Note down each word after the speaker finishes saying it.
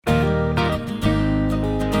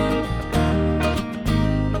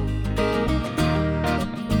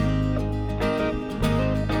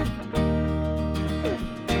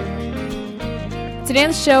Today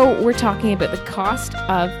on the show, we're talking about the cost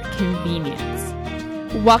of convenience.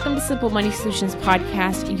 Welcome to Simple Money Solutions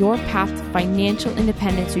Podcast, your path to financial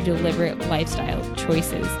independence through deliberate lifestyle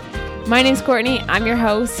choices. My name's Courtney, I'm your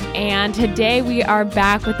host, and today we are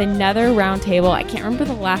back with another roundtable. I can't remember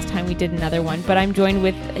the last time we did another one, but I'm joined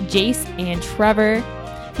with Jace and Trevor.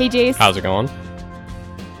 Hey, Jace. How's it going?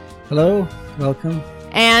 Hello, welcome.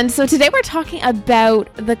 And so today we're talking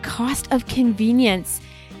about the cost of convenience,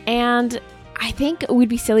 and I think it would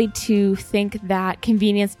be silly to think that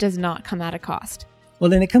convenience does not come at a cost. Well,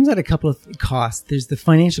 then it comes at a couple of costs. There's the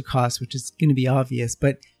financial cost, which is going to be obvious,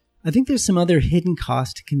 but I think there's some other hidden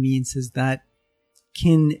cost to conveniences that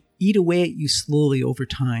can eat away at you slowly over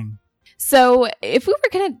time. So if we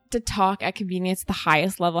were going to talk at convenience at the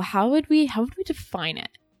highest level, how would we define it?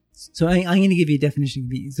 So I'm going to give you a definition of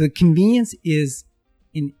convenience. So convenience is,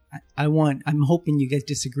 I'm hoping you guys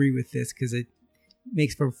disagree with this because it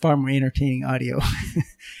makes for far more entertaining audio.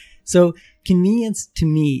 So convenience to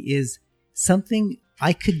me is something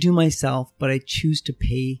I could do myself, but I choose to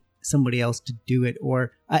pay somebody else to do it,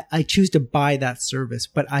 or I choose to buy that service,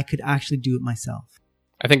 but I could actually do it myself.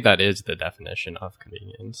 I think that is the definition of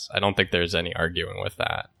convenience. I don't think there's any arguing with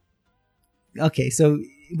that. Okay, so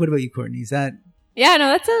what about you, Courtney? Is that... Yeah, no,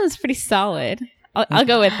 that sounds pretty solid. I'll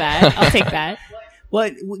go with that. I'll take that.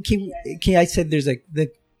 Well, okay, I said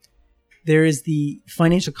there is the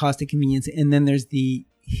financial cost of convenience, and then there's the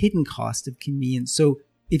hidden cost of convenience. So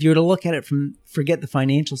if you were to look at it forget the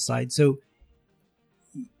financial side. So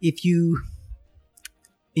if you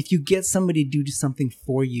get somebody to do something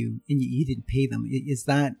for you and you didn't pay them, is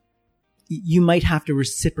that you might have to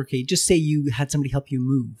reciprocate. Just say you had somebody help you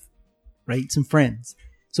move, right? Some friends.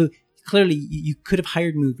 So clearly you could have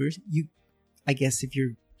hired movers. I guess if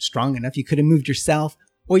you're strong enough, you could have moved yourself,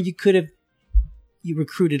 or you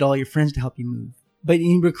recruited all your friends to help you move. But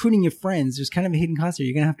in recruiting your friends, there's kind of a hidden cost there.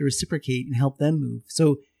 You're going to have to reciprocate and help them move.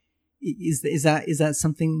 So is that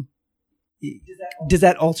something? Does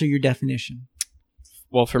that alter your definition?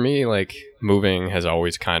 Well, for me, like, moving has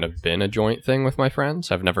always kind of been a joint thing with my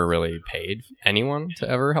friends. I've never really paid anyone to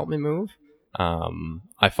ever help me move.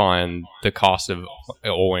 I find the cost of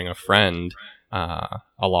owing a friend a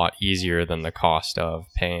lot easier than the cost of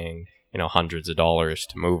paying, hundreds of dollars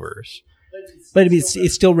to movers. But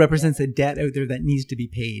it still represents a debt out there that needs to be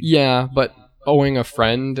paid. Yeah, but owing a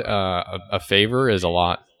friend a favor is a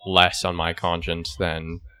lot less on my conscience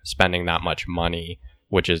than spending that much money,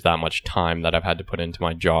 which is that much time that I've had to put into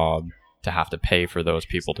my job to have to pay for those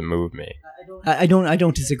people to move me. I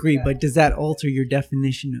don't disagree, but does that alter your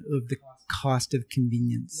definition of the cost of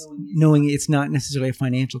convenience, knowing it's not necessarily a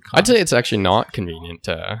financial cost? I'd say it's actually not convenient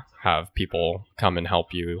to have people come and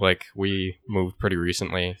help you. Like, we moved pretty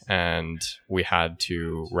recently and we had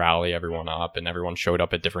to rally everyone up, and everyone showed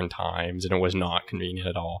up at different times, and it was not convenient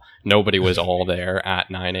at all. Nobody was all there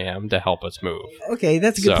at 9 a.m. to help us move. Okay,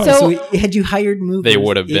 that's a good point. So had you hired movers, they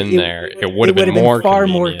would have been there. It would have been far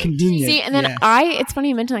more convenient. See, and then it's funny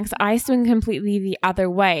you mention that, because I swing completely the other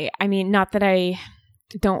way. I mean, not that I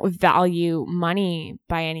don't value money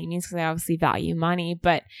by any means, because I obviously value money,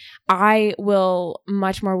 but I will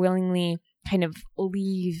much more willingly kind of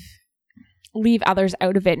leave others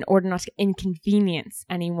out of it in order not to inconvenience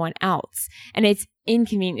anyone else. And it's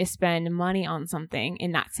inconvenient to spend money on something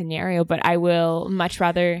in that scenario, but I would much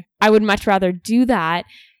rather do that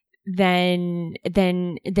than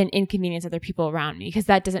inconvenience other people around me, because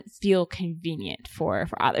that doesn't feel convenient for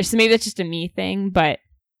others. So maybe that's just a me thing, but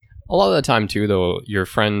a lot of the time too, though, your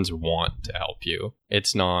friends want to help you.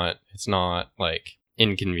 It's not like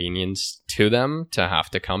inconvenience to them to have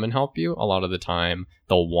to come and help you. A lot of the time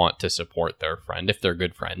they'll want to support their friend, if they're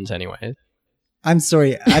good friends anyway. I'm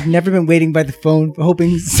sorry, I've never been waiting by the phone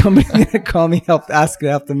hoping somebody's going to call me, ask to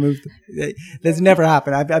help them move. That's never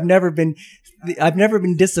happened. I've never been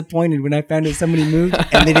disappointed when I found out somebody moved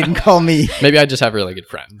and they didn't call me. Maybe I just have really good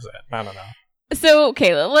friends. I don't know. So,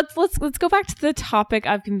 okay, let's go back to the topic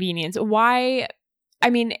of convenience. Why? I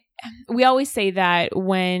mean, we always say that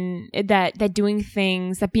that doing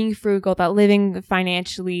things, that being frugal, that living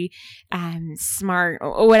financially smart,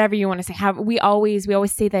 or whatever you want to say. We always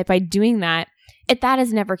say that by doing that, that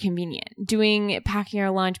is never convenient. Packing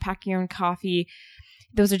your lunch, packing your own coffee,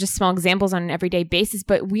 those are just small examples on an everyday basis.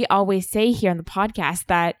 But we always say here on the podcast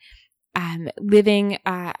that living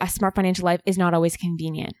a smart financial life is not always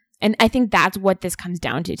convenient. And I think that's what this comes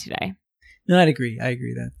down to today. No, I'd agree.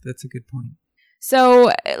 That's a good point.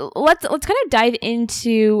 So let's kind of dive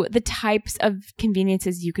into the types of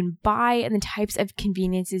conveniences you can buy and the types of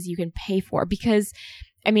conveniences you can pay for, because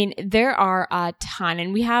I mean, there are a ton,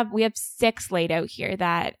 and we have 6 laid out here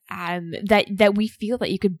that that we feel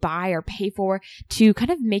that you could buy or pay for to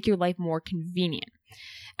kind of make your life more convenient.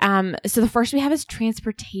 So the first we have is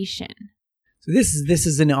transportation. So this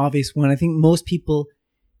is an obvious one. I think most people,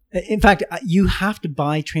 in fact, you have to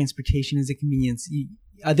buy transportation as a convenience.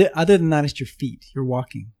 Other than that, it's your feet. You're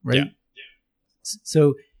walking, right? Yeah.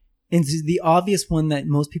 So, and the obvious one that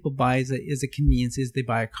most people buy as a convenience is they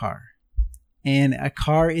buy a car. And a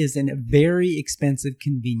car is a very expensive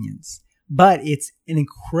convenience, but it's an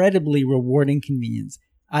incredibly rewarding convenience.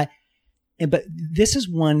 But this is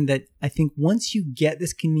one that I think once you get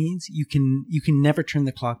this convenience, you can never turn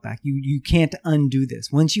the clock back. You can't undo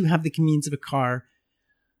this. Once you have the convenience of a car,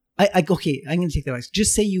 okay, I'm going to take that advice.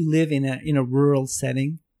 Just say you live in a rural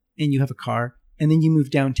setting and you have a car, and then you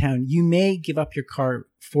move downtown. You may give up your car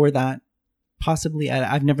for that. Possibly,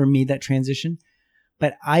 I've never made that transition.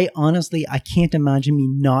 But I can't imagine me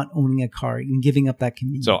not owning a car and giving up that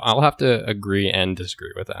convenience. So I'll have to agree and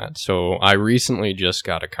disagree with that. So I recently just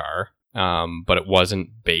got a car, but it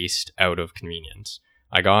wasn't based out of convenience.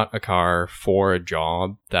 I got a car for a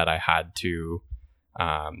job that I had to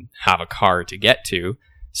have a car to get to.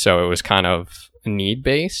 So it was kind of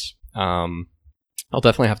need-based. I'll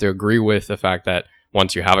definitely have to agree with the fact that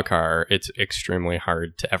once you have a car, it's extremely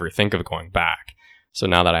hard to ever think of going back. So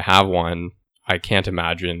now that I have one, I can't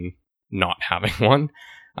imagine not having one,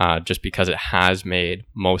 just because it has made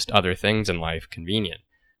most other things in life convenient.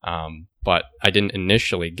 But I didn't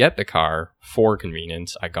initially get the car for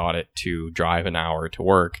convenience. I got it to drive an hour to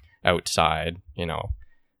work outside,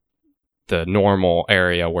 the normal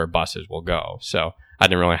area where buses will go. So I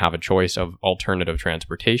didn't really have a choice of alternative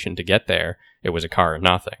transportation to get there. It was a car or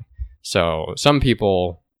nothing. So some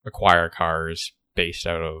people acquire cars based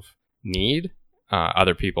out of need.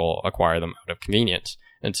 Other people acquire them out of convenience.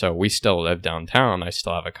 And so we still live downtown. I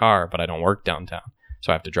still have a car, but I don't work downtown.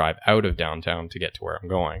 So I have to drive out of downtown to get to where I'm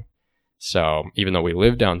going. So even though we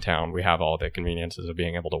live downtown, we have all the conveniences of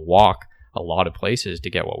being able to walk a lot of places to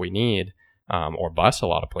get what we need, or bus a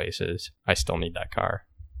lot of places. I still need that car.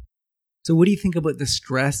 So what do you think about the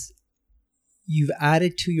stress you've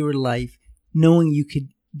added to your life, knowing you could,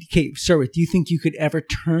 okay, Sherwood, do you think you could ever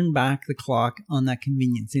turn back the clock on that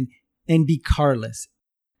convenience and be carless?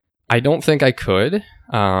 I don't think I could.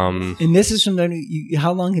 And this is from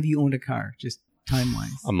how long have you owned a car, just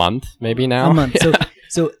time-wise? A month, maybe now. A month.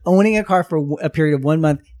 So owning a car for a period of 1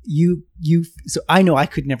 month, so I know I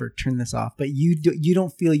could never turn this off, but you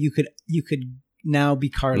don't feel you could now be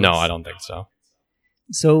carless? No, I don't think so.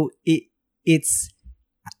 So it's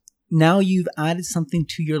now you've added something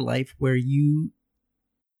to your life where you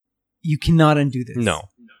cannot undo this. No.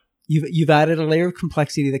 You've added a layer of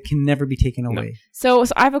complexity that can never be taken away. No. So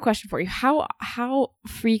I have a question for you. How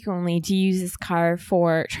frequently do you use this car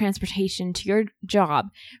for transportation to your job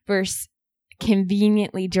versus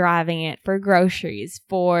conveniently driving it for groceries,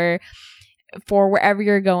 for wherever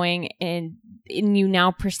you're going, and you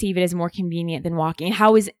now perceive it as more convenient than walking?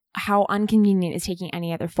 How inconvenient is taking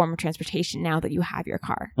any other form of transportation now that you have your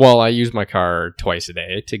car? Well, I use my car twice a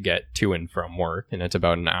day to get to and from work, and it's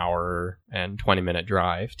about an hour and 20-minute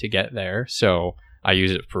drive to get there. So I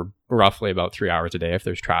use it for roughly about 3 hours a day if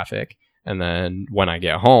there's traffic. And then when I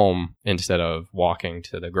get home, instead of walking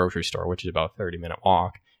to the grocery store, which is about a 30-minute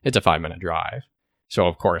walk, it's a 5-minute drive. So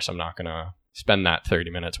of course, I'm not going to spend that 30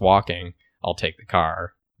 minutes walking. I'll take the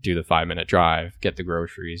car, do the 5-minute drive, get the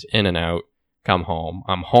groceries in and out, come home.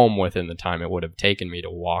 I'm home within the time it would have taken me to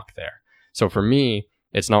walk there. So for me,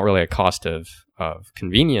 it's not really a cost of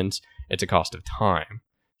convenience, it's a cost of time.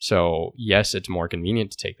 So yes, it's more convenient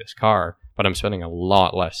to take this car, but I'm spending a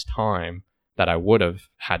lot less time that I would have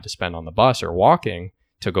had to spend on the bus or walking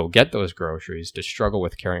to go get those groceries, to struggle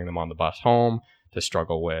with carrying them on the bus home, to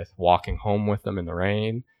struggle with walking home with them in the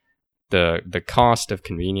rain. The cost of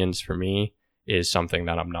convenience for me is something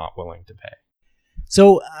that I'm not willing to pay.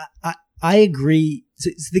 So I agree. So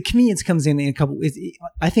the convenience comes in a couple ways.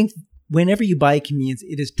 I think whenever you buy a convenience,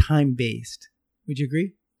 it is time-based. Would you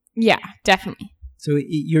agree? Yeah, definitely. So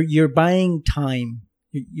you're buying time.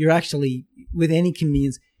 You're actually, with any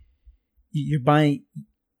convenience, you're buying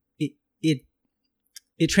it.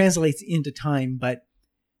 It translates into time, but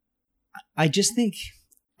I just think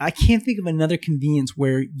I can't think of another convenience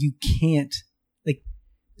where you can't, like.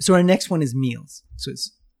 So our next one is meals. So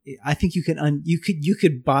I think you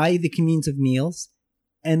could buy the convenience of meals,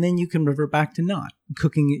 and then you can revert back to not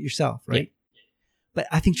cooking it yourself, right? Yeah. But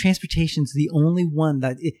I think transportation is the only one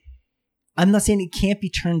that I'm not saying it can't be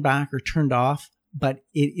turned back or turned off, but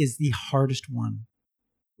it is the hardest one,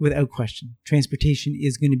 without question. Transportation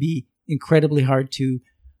is going to be incredibly hard to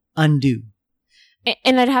undo.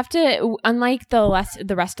 And I'd have to, unlike the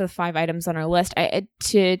rest of the 5 items on our list,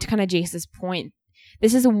 to kind of Jace's point,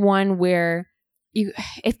 this is one where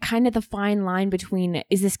it's kind of the fine line between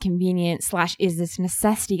is this convenient / is this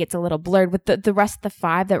necessity gets a little blurred with the rest of the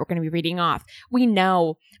 5 that we're going to be reading off. We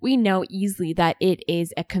know easily that it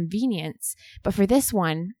is a convenience, but for this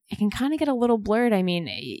one, it can kind of get a little blurred. I mean,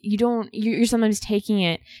 you're sometimes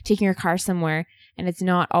taking your car somewhere, and it's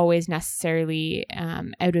not always necessarily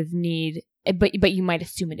out of need, but you might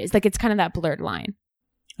assume it is. Like, it's kind of that blurred line.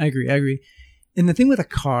 I agree. And the thing with a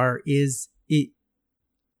car is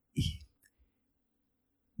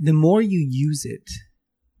the more you use it,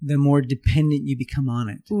 the more dependent you become on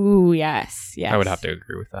it. Ooh, yes. I would have to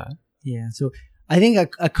agree with that. Yeah. So I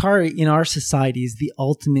think a car in our society is the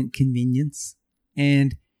ultimate convenience.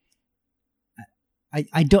 And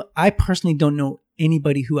I personally don't know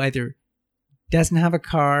anybody who either doesn't have a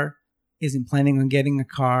car, isn't planning on getting a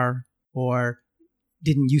car, or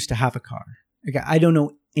didn't used to have a car. Like, I don't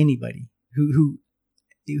know anybody who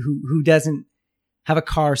doesn't have a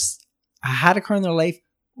car, had a car in their life,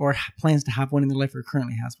 or plans to have one in their life, or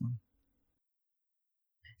currently has one.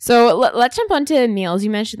 So let's jump onto meals. You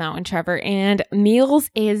mentioned that one, Trevor. And meals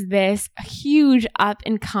is this huge up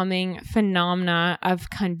and coming phenomena of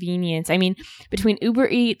convenience. I mean, between Uber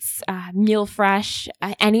Eats, Meal Fresh,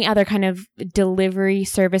 any other kind of delivery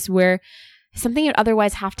service where something you'd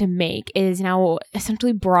otherwise have to make is now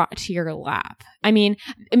essentially brought to your lap. I mean,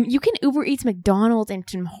 you can Uber Eats McDonald's and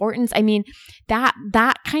Tim Hortons. I mean,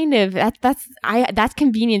 that's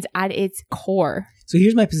convenience at its core. So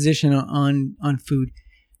here's my position on food.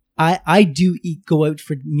 I do go out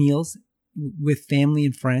for meals with family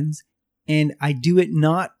and friends, and I do it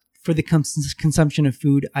not for the consumption of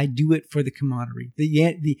food. I do it for the camaraderie,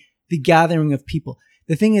 the gathering of people.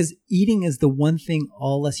 The thing is, eating is the one thing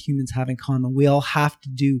all us humans have in common. We all have to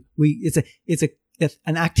do. It's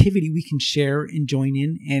an activity we can share and join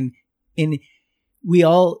in, and we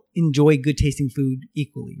all enjoy good tasting food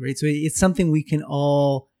equally, right? So it's something we can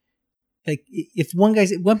all, like, if one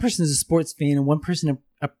person is a sports fan and one person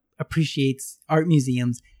appreciates art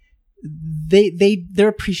museums, their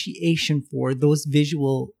appreciation for those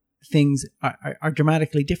visual things are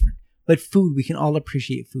dramatically different. But food, we can all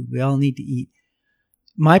appreciate food. We all need to eat.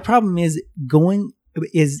 My problem is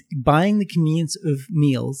buying the convenience of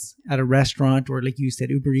meals at a restaurant, or like you said,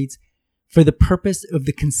 Uber Eats, for the purpose of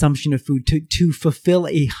the consumption of food, to fulfill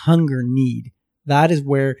a hunger need. That is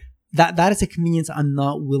where that is a convenience I'm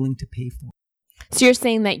not willing to pay for. So you're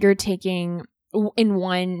saying that you're taking in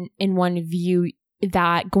one view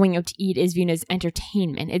that going out to eat is viewed as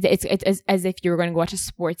entertainment. It's as if you were going to go watch a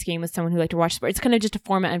sports game with someone who liked to watch sports. It's kind of just a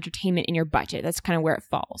form of entertainment in your budget. That's kind of where it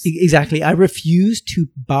falls. Exactly. I refuse to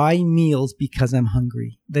buy meals because I'm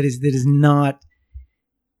hungry. That is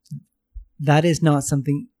not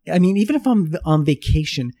something. I mean, even if I'm on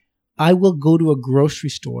vacation, I will go to a grocery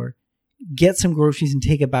store, get some groceries, and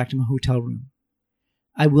take it back to my hotel room.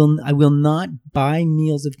 I will not buy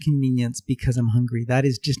meals of convenience because I'm hungry. That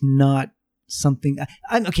is just not something.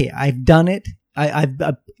 I've done it. I've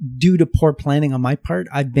due to poor planning on my part,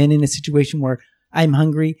 I've been in a situation where I'm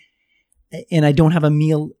hungry and I don't have a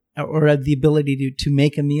meal or the ability to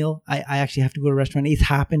make a meal. I actually have to go to a restaurant. It's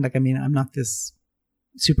happened. Like, I mean, I'm not this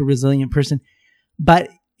super resilient person, but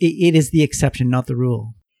it is the exception, not the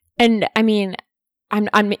rule. And I mean,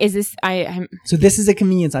 so this is a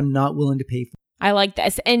convenience I'm not willing to pay for. I like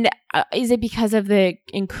this. And is it because of the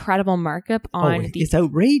incredible markup on it's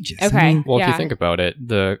outrageous. Okay. I mean, well, if you think about it,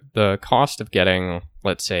 the cost of getting,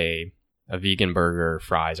 let's say, a vegan burger,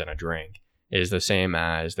 fries, and a drink is the same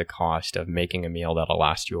as the cost of making a meal that'll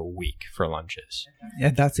last you a week for lunches. Yeah,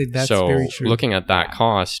 that's so very true. Looking at that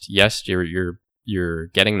cost, yes, you're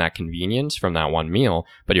getting that convenience from that one meal,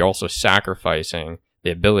 but you're also sacrificing the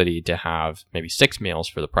ability to have maybe 6 meals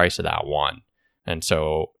for the price of that one. And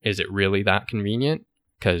so is it really that convenient?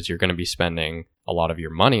 Because you're going to be spending a lot of your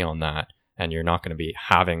money on that, and you're not going to be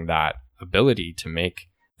having that ability to make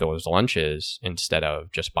those lunches instead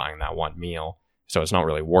of just buying that one meal. So it's not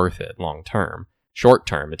really worth it long term. Short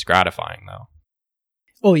term, it's gratifying though.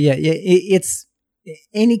 Oh yeah. It's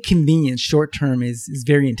any convenience short term is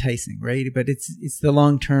very enticing, right? But it's the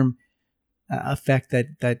long term effect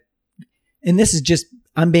that, and this is just,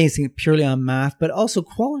 I'm basing it purely on math, but also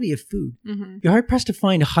quality of food. Mm-hmm. You're hard pressed to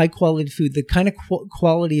find high quality food, the kind of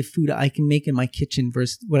quality of food I can make in my kitchen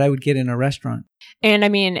versus what I would get in a restaurant. And I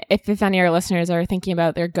mean, if any of our listeners are thinking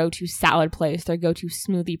about their go-to salad place, their go-to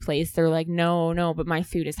smoothie place, they're like, no, but my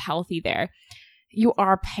food is healthy there. You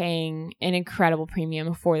are paying an incredible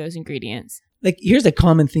premium for those ingredients. Like, here's a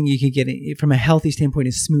common thing you could get from a healthy standpoint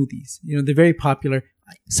is smoothies. You know, they're very popular.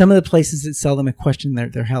 some of the places that sell them, I question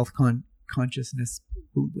their health consciousness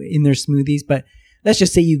in their smoothies. But let's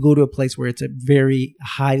just say you go to a place where it's a very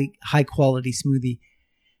high quality smoothie.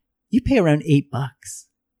 You pay around $8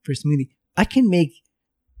 for a smoothie. I can make,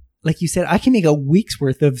 like you said, I can make a week's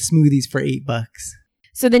worth of smoothies for $8.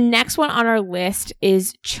 So the next one on our list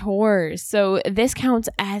is chores. So this counts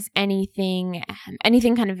as anything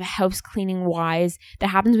kind of house cleaning wise that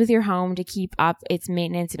happens with your home to keep up its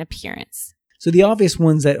maintenance and appearance. So the obvious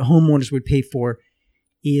ones that homeowners would pay for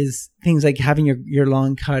is things like having your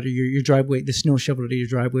lawn cut or your driveway, the snow shoveled to your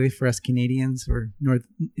driveway for us Canadians or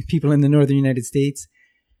people in the northern United States.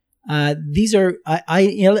 These are,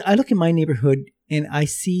 I look in my neighborhood and I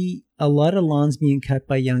see a lot of lawns being cut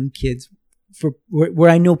by young kids where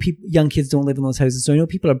I know young kids don't live in those houses. So I know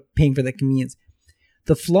people are paying for that convenience.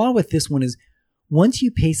 The flaw with this one is once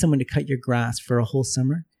you pay someone to cut your grass for a whole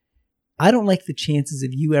summer, I don't like the chances of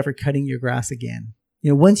you ever cutting your grass again.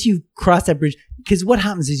 Once you cross that bridge, because what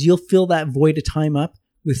happens is you'll fill that void of time up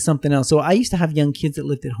with something else. So I used to have young kids that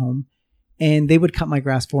lived at home and they would cut my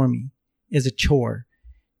grass for me as a chore.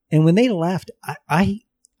 And when they left, I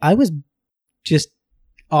was just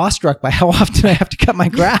awestruck by how often I have to cut my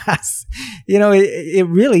grass. It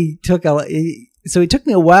really took so it took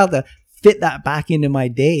me a while to fit that back into my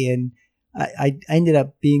day. And I ended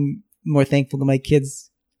up being more thankful to my kids,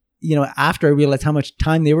 after I realized how much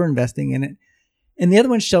time they were investing in it. And the other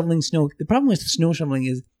one's shoveling snow. The problem with snow shoveling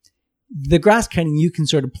is the grass cutting, you can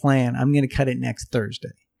sort of plan, I'm going to cut it next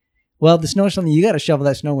Thursday. Well, the snow shoveling, you got to shovel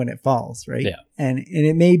that snow when it falls, right? Yeah. And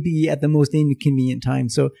it may be at the most inconvenient time.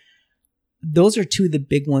 So those are two of the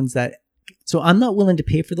big ones so I'm not willing to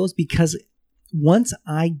pay for those because once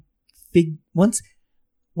I pay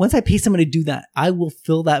someone to do that, I will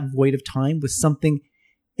fill that void of time with something.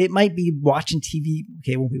 It might be watching TV.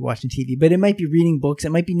 Okay, it won't be watching TV, but it might be reading books.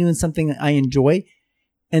 It might be doing something that I enjoy.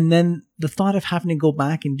 And then the thought of having to go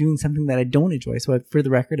back and doing something that I don't enjoy. So for the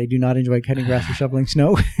record, I do not enjoy cutting grass or shoveling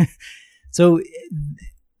snow. So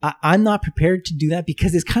I'm not prepared to do that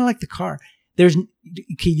because it's kind of like the car.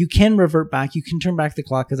 You can revert back. You can turn back the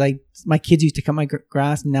clock because my kids used to cut my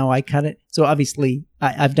grass and now I cut it. So obviously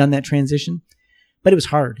I've done that transition, but it was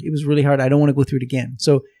hard. It was really hard. I don't want to go through it again.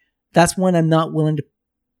 So that's one I'm not willing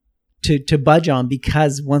to budge on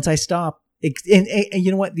because once I stop, and you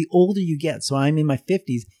know what? The older you get, so I'm in my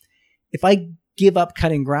 50s. If I give up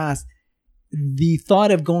cutting grass, the thought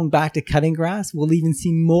of going back to cutting grass will even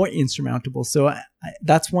seem more insurmountable. So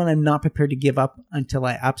that's one I'm not prepared to give up until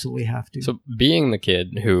I absolutely have to. So being the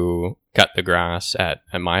kid who cut the grass at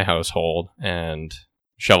my household and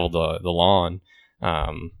shoveled the lawn,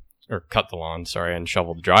 or cut the lawn, and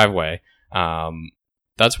shoveled the driveway,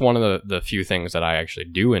 that's one of the few things that I actually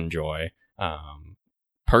do enjoy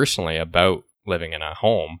personally about living in a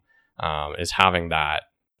home, is having that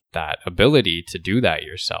ability to do that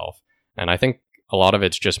yourself. And I think a lot of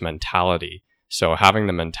it's just mentality. So having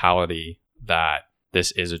the mentality that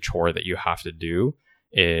this is a chore that you have to do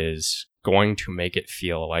is going to make it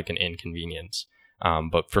feel like an inconvenience.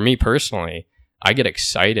 But for me personally, I get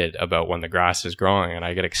excited about when the grass is growing and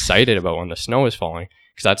I get excited about when the snow is falling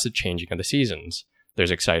because that's the changing of the seasons.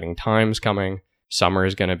 There's exciting times coming. Summer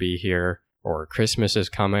is going to be here or Christmas is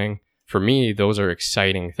coming. For me, those are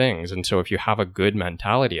exciting things. And so if you have a good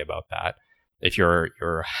mentality about that, if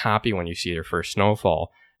you're happy when you see your first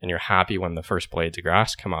snowfall and you're happy when the first blades of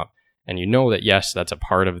grass come up and you know that, yes, that's a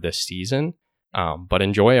part of this season, but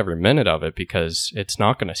enjoy every minute of it because it's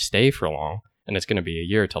not going to stay for long and it's going to be a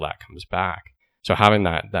year till that comes back. So having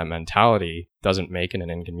that mentality doesn't make it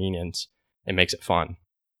an inconvenience. It makes it fun.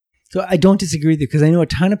 So I don't disagree with you because I know a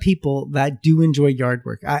ton of people that do enjoy yard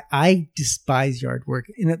work. I despise yard work.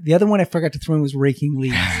 And the other one I forgot to throw in was raking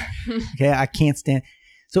leaves. Okay, I can't stand.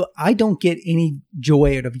 So I don't get any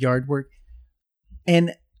joy out of yard work.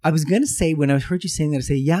 And I was going to say, when I heard you saying that, I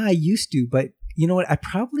say, yeah, I used to. But you know what? I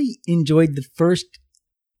probably enjoyed the first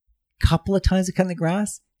couple of times of cutting the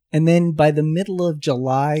grass. And then by the middle of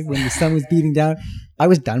July, when the sun was beating down, I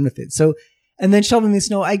was done with it. So, and then shoveling the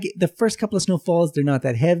snow, I get the first couple of snowfalls, they're not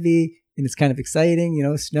that heavy and it's kind of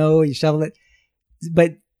exciting, snow, you shovel it.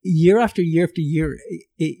 But year after year after year,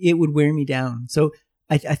 it would wear me down. So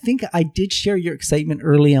I think I did share your excitement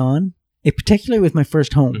early on, particularly with my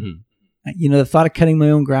first home. Mm-hmm. The thought of cutting my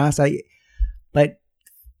own grass, but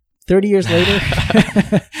 30 years later,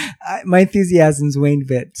 my enthusiasm's waned a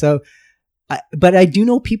bit. So, but I do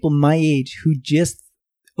know people my age who just,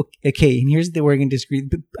 okay, and here's where we're going to disagree.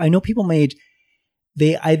 I know people my age,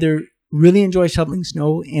 they either really enjoy shoveling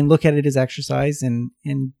snow and look at it as exercise and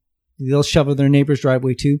they'll shovel their neighbor's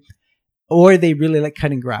driveway too, or they really like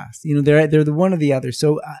cutting grass. They're the one or the other.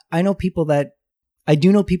 So I know people that I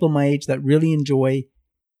do know people my age that really enjoy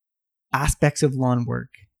aspects of lawn work.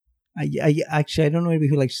 I actually, I don't know anybody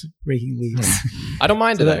who likes raking leaves. I don't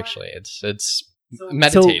mind So it that- actually. It's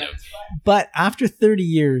meditative. But after 30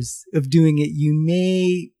 years of doing it,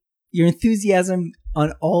 your enthusiasm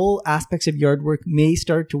on all aspects of yard work may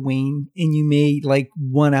start to wane, and you may like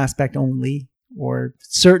one aspect only, or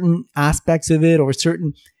certain aspects of it, or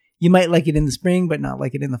you might like it in the spring, but not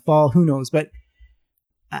like it in the fall. Who knows? But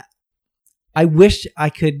I wish I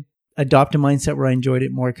could adopt a mindset where I enjoyed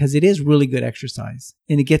it more, because it is really good exercise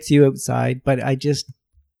and it gets you outside. But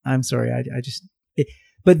I'm sorry.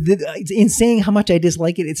 In saying how much I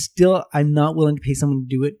dislike it, it's still, I'm not willing to pay someone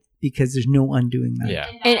to do it, because there's no undoing that. Yeah.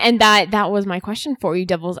 And that was my question for you,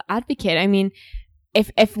 devil's advocate. I mean,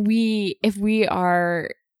 if we are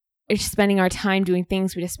spending our time doing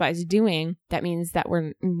things we despise doing, that means that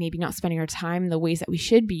we're maybe not spending our time in the ways that we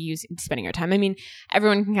should be spending our time. I mean,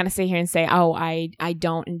 everyone can kind of sit here and say, oh, I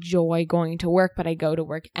don't enjoy going to work, but I go to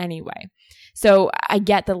work anyway. So I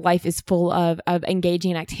get that life is full of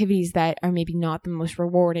engaging in activities that are maybe not the most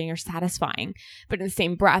rewarding or satisfying, but in the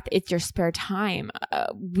same breath, it's your spare time.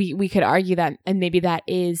 We could argue that, and maybe that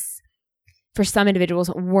is, for some individuals,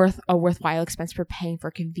 a worthwhile expense for paying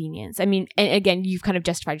for convenience. I mean, and again, you've kind of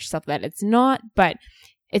justified yourself that it's not, but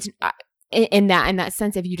it's in that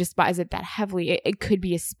sense, if you despise it that heavily, it could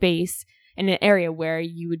be a space in an area where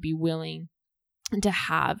you would be willing to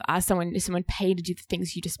have someone pay to do the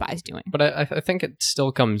things you despise doing. But I think it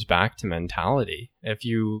still comes back to mentality. If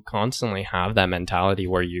you constantly have that mentality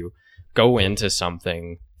where you go into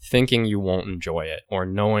something thinking you won't enjoy it, or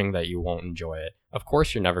knowing that you won't enjoy it, of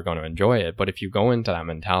course you're never going to enjoy it. But if you go into that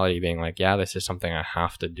mentality being like, yeah, this is something I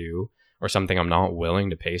have to do, or something I'm not willing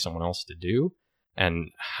to pay someone else to do, and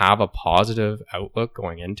have a positive outlook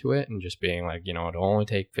going into it, and just being like, it'll only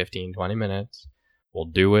take 15, 20 minutes. We'll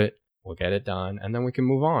do it. We'll get it done. And then we can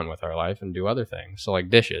move on with our life and do other things. So like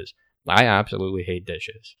dishes. I absolutely hate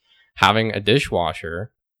dishes. Having a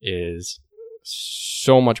dishwasher is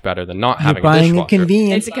so much better than not having a dishwasher.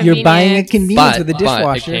 You're buying a convenience with a But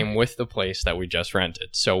dishwasher. it came with the place that we just rented.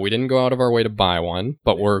 So we didn't go out of our way to buy one,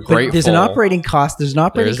 but we're grateful. There's an operating cost. There's an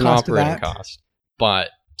operating cost to that. But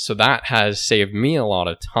so that has saved me a lot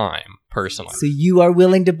of time personally. So you are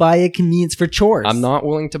willing to buy a convenience for chores. I'm not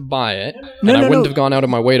willing to buy it, and I wouldn't have gone out of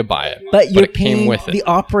my way to buy it. But you're it came paying with it. the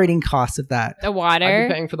operating cost of that. The water. I'd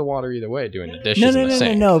be paying for the water either way, doing the dishes in the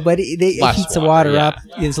sink. No. But it heats the water up.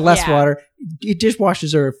 It's less water.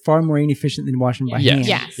 Dishwashers are far more inefficient than washing by hand.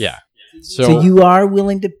 Yes. Yeah. So you are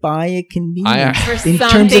willing to buy a convenience For in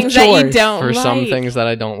some terms things of chores. that you don't For like. some things that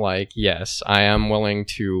I don't like, yes, I am willing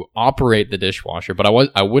to operate the dishwasher, but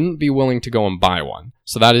I wouldn't be willing to go and buy one.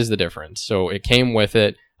 So that is the difference. So it came with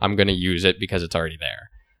it. I'm going to use it because it's already there.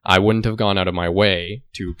 I wouldn't have gone out of my way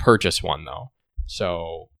to purchase one though.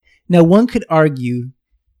 So now one could argue,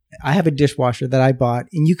 I have a dishwasher that I bought,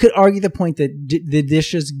 and you could argue the point that the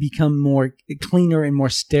dishes become more cleaner and more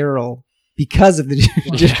sterile because of the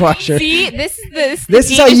dishwasher. See, this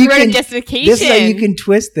is how you can justification. This is how you can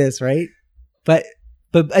twist this, right? But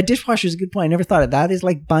a dishwasher is a good point. I never thought of that. Is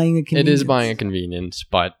like buying a convenience. it is buying a convenience,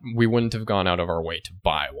 but we wouldn't have gone out of our way to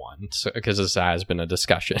buy one because this has been a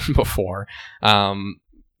discussion before.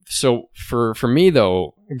 So for me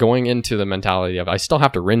though, going into the mentality of I still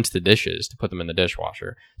have to rinse the dishes to put them in the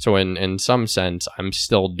dishwasher. So in some sense, I'm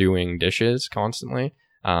still doing dishes constantly.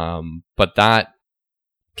 But that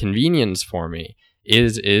convenience for me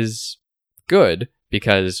is good,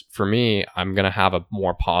 because for me, I'm going to have a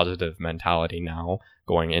more positive mentality now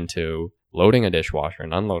going into loading a dishwasher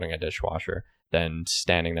and unloading a dishwasher than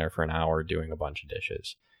standing there for an hour doing a bunch of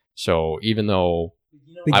dishes. So even though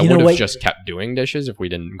I would have just kept doing dishes if we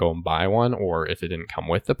didn't go and buy one, or if it didn't come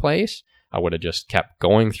with the place, I would have just kept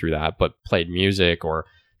going through that, but played music or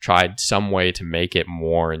tried some way to make it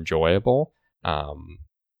more enjoyable.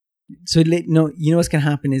 So no, you know what's going to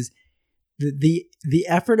happen is the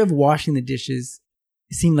effort of washing the dishes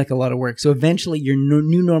seemed like a lot of work. So eventually your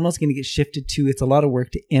new normal is going to get shifted to it's a lot of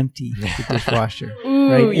work to empty the dishwasher. Ooh,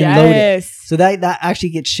 right? And load it. So that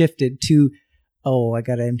actually gets shifted to, oh, I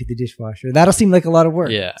got to empty the dishwasher. That'll seem like a lot of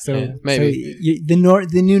work. Yeah. So maybe. So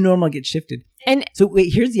the new normal gets shifted. And so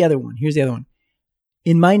wait, here's the other one.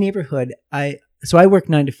 In my neighborhood, I work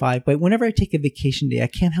 9 to 5, but whenever I take a vacation day, I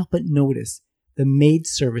can't help but notice the maid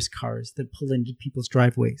service cars that pull into people's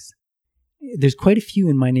driveways. There's quite a few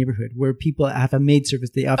in my neighborhood where people have a maid service.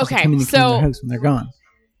 They obviously come in and clean their house when they're gone.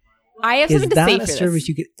 I have something to say for this. Is that a service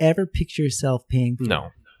you could ever picture yourself paying for? No.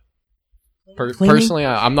 Personally,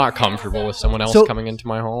 I'm not comfortable with someone else coming into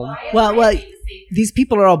my home. Well, these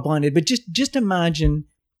people are all bonded, but just imagine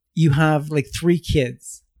you have like 3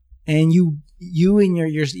 kids, and you you and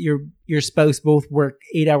your spouse both work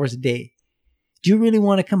 8 hours a day. Do you really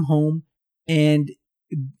want to come home and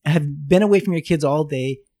have been away from your kids all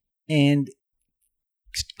day and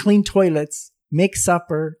clean toilets, make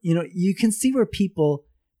supper? You know, you can see where people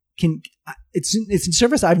can. It's a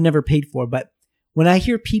service I've never paid for, but when I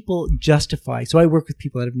hear people justify, so I work with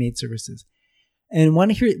people that have maid services, and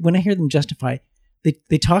when I hear them justify,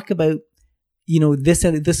 they talk about, you know, this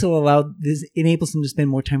enables them to spend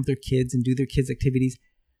more time with their kids and do their kids' activities.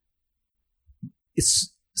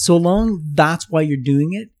 It's so long that's why you're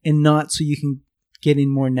doing it, and not so you can get in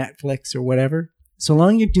more Netflix or whatever. So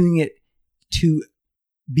long you're doing it to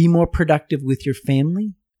be more productive with your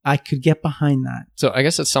family, I could get behind that. So I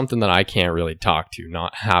guess it's something that I can't really talk to,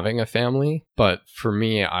 not having a family. But for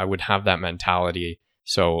me, I would have that mentality.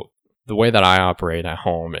 So the way that I operate at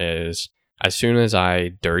home is as soon as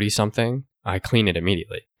I dirty something, I clean it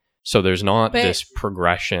immediately. So there's not this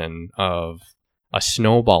progression of a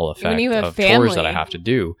snowball effect of chores that I have to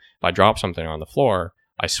do. If I drop something on the floor,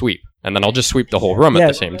 I sweep. And then I'll just sweep the whole room at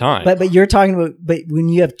the same time. But you're talking about, but when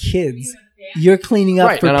you have kids, you're cleaning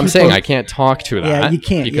up for and I'm saying I can't talk to that. Yeah, you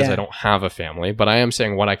can't. Because I don't have a family. But I am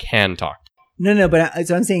saying what I can talk to. No, but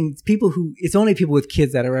so I'm saying it's only people with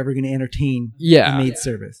kids that are ever going to entertain the maid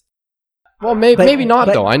service. Well, maybe not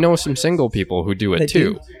though. I know some single people who do it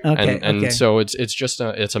too. Okay, so it's just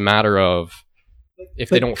a matter of if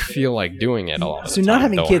they don't feel like doing it a lot of the time. So not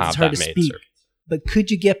having kids is hard to speak. But could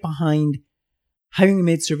you get behind hiring a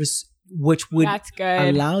maid service which would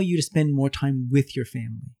allow you to spend more time with your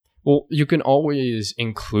family? Well, you can always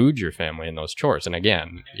include your family in those chores. And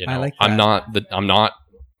again, you know, I'm not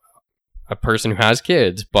a person who has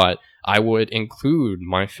kids, but I would include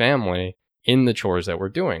my family in the chores that we're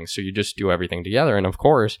doing. So you just do everything together. And of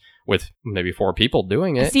course, with maybe 4 people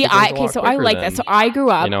doing it. See, I like that. So I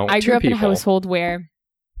grew up, in a household where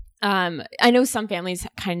I know some families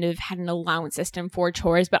kind of had an allowance system for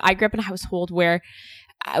chores, but I grew up in a household where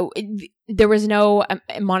there was no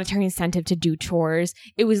monetary incentive to do chores.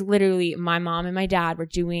 It was literally my mom and my dad were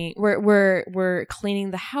cleaning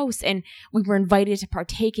the house, and we were invited to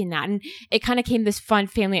partake in that. And it kind of came this fun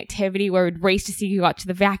family activity where we'd race to see who got to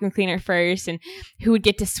the vacuum cleaner first and who would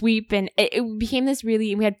get to sweep. And it became this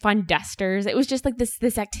we had fun dusters. It was just like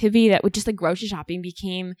this activity that would just like grocery shopping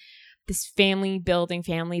became this family building,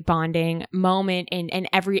 family bonding moment, and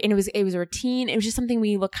it was a routine. It was just something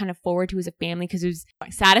we looked kind of forward to as a family because it was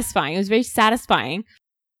satisfying. It was very satisfying.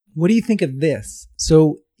 What do you think of this?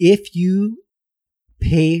 So if you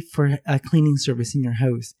pay for a cleaning service in your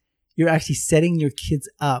house, you're actually setting your kids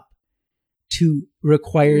up to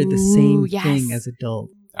require the same thing as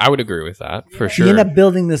adults. I would agree with that for sure. You end up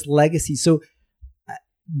building this legacy. So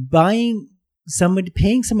paying somebody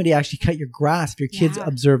to actually cut your grass, if your kids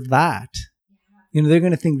observe that, you know, they're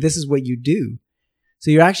going to think this is what you do.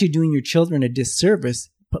 So you're actually doing your children a disservice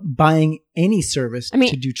buying any service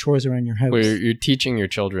to do chores around your house. Well, you're teaching your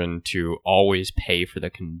children to always pay for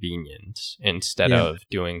the convenience instead of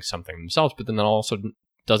doing something themselves. But then that also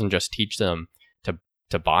doesn't just teach them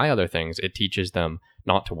to buy other things. It teaches them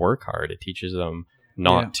not to work hard. It teaches them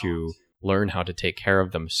not to learn how to take care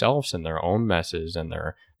of themselves and their own messes and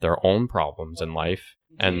their own problems in life.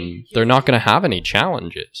 And they're not going to have any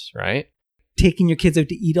challenges, right? Taking your kids out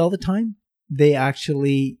to eat all the time, they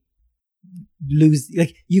actually lose.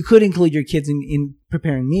 Like, you could include your kids in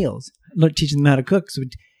preparing meals, teaching them how to cook. So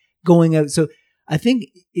going out. So I think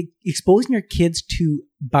exposing your kids to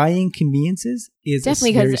buying conveniences is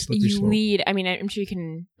definitely because you lead. I mean, I'm sure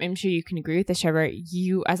you can agree with this, Trevor.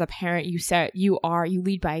 You as a parent, you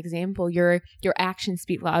lead by example. Your actions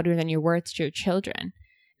speak louder than your words to your children.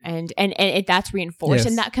 And that's reinforced,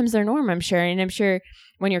 and that becomes their norm, I'm sure. And I'm sure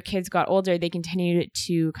when your kids got older, they continued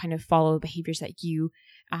to kind of follow behaviors that you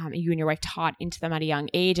and your wife taught into them at a young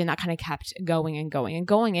age, and that kind of kept going and going and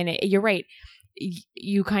going. And you're right,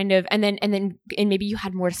 you kind of, and maybe you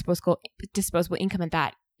had more disposable income at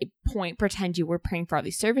that point. Pretend you were paying for all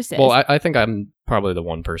these services. Well, I think I'm probably the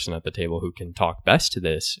one person at the table who can talk best to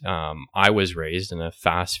this. I was raised in a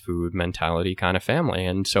fast food mentality kind of family,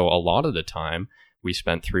 and so a lot of the time, we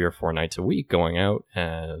spent 3 or 4 nights a week going out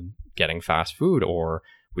and getting fast food, or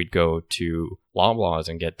we'd go to Loblaws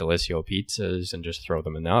and get Delissio pizzas and just throw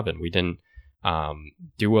them in the oven. We didn't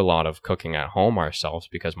do a lot of cooking at home ourselves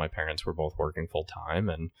because my parents were both working full time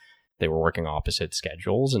and they were working opposite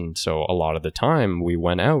schedules. And so a lot of the time we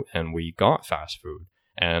went out and we got fast food.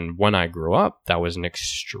 And when I grew up, that was an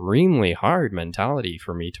extremely hard mentality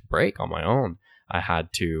for me to break on my own. I had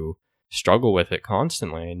to struggle with it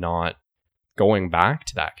constantly, not going back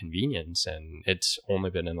to that convenience. And it's only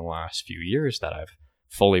been in the last few years that I've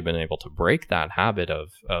fully been able to break that habit of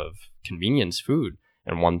convenience food.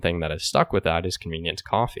 And one thing that has stuck with that is convenience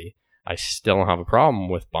coffee. I still have a problem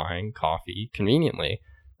with buying coffee conveniently.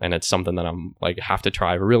 And it's something that I'm like have to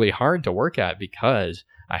try really hard to work at, because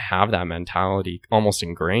I have that mentality almost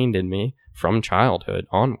ingrained in me from childhood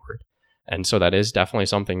onward. And so that is definitely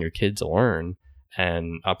something your kids learn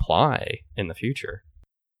and apply in the future.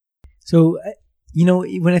 So,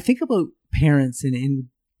 when I think about parents and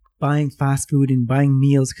buying fast food and buying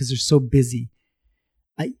meals because they're so busy,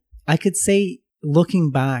 I could say,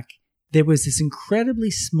 looking back, there was this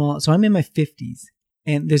incredibly small, so I'm in my 50s,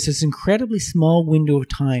 and there's this incredibly small window of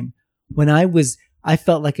time when I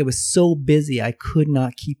felt like I was so busy I could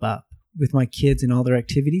not keep up with my kids and all their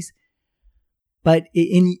activities. But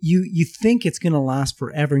you think it's going to last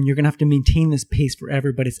forever and you're going to have to maintain this pace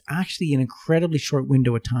forever, but it's actually an incredibly short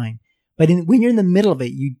window of time. But when you're in the middle of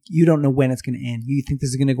it, you don't know when it's going to end. You think this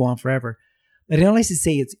is going to go on forever. But I always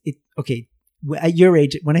say okay, at your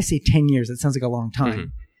age, when I say 10 years, it sounds like a long time. Mm-hmm.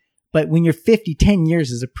 But when you're 50, 10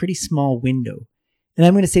 years is a pretty small window. And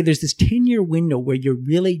I'm going to say there's this 10-year window where you're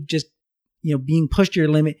really just, being pushed to your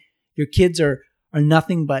limit. Your kids are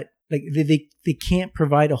nothing but, like, they can't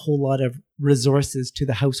provide a whole lot of resources to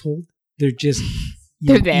the household. They're just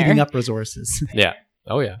eating up resources. Yeah.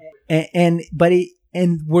 Oh yeah.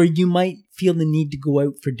 And where you might feel the need to go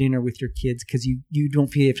out for dinner with your kids because you don't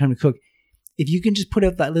feel you have time to cook. If you can just put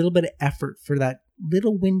out that little bit of effort for that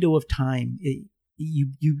little window of time,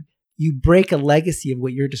 you break a legacy of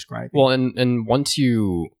what you're describing. Well, and once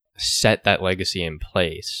you set that legacy in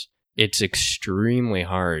place, it's extremely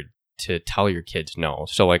hard to tell your kids no.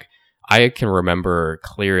 So like, I can remember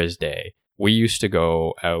clear as day, we used to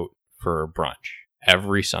go out for brunch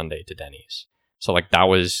every Sunday to Denny's. So like that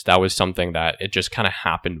was something that it just kind of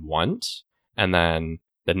happened once. And then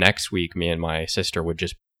the next week, me and my sister would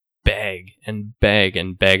just beg and beg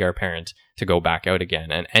and beg our parents to go back out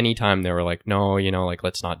again. And anytime they were like, no, like,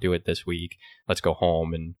 let's not do it this week. Let's go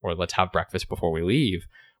home or let's have breakfast before we leave.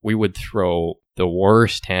 We would throw the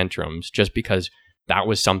worst tantrums just because that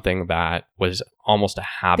was something that was almost a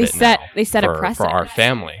habit. They set a precedent for our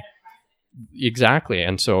family. Exactly.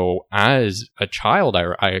 And so as a child,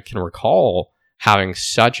 I can recall having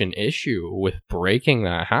such an issue with breaking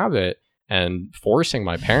that habit and forcing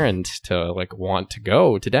my parents to like want to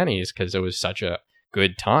go to Denny's because it was such a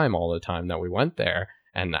good time all the time that we went there.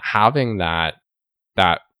 And having that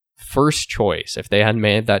first choice, if they had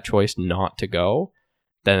made that choice not to go,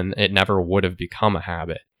 then it never would have become a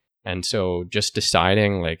habit. And so just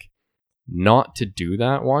deciding like not to do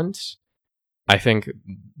that once, I think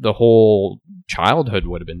the whole childhood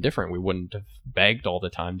would have been different. We wouldn't have begged all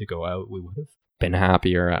the time to go out. We would have been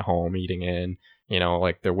happier at home eating in,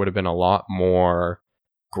 like there would have been a lot more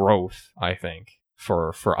growth, I think,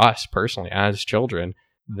 for us personally as children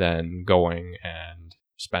than going and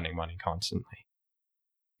spending money constantly.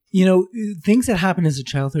 Things that happen as a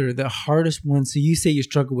childhood are the hardest ones. So you say you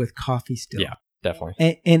struggle with coffee still. Yeah,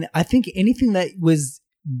 definitely. And I think anything that was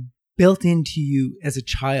built into you as a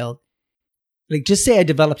child, like just say I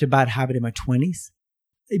developed a bad habit in my 20s,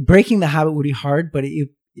 breaking the habit would be hard, but it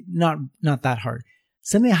not that hard.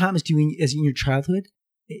 Something that happens to you as in your childhood,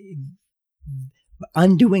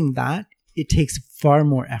 undoing that, it takes far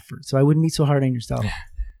more effort. So I wouldn't be so hard on yourself.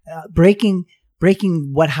 Breaking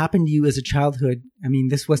what happened to you as a childhood. I mean,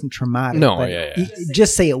 this wasn't traumatic. No, yeah.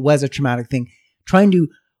 Just say it was a traumatic thing. Trying to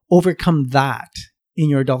overcome that in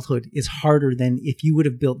your adulthood is harder than if you would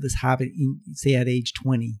have built this habit say at age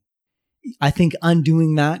 20. I think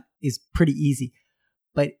undoing that is pretty easy.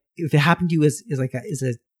 But if it happened to you as a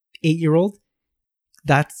 8-year-old,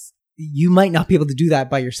 you might not be able to do that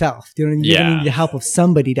by yourself. You know what I mean? You're going to need the help of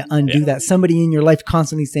somebody to undo that. Somebody in your life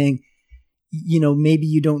constantly saying, maybe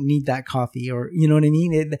you don't need that coffee, or you know what I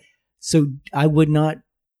mean? So I would not,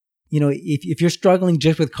 if you're struggling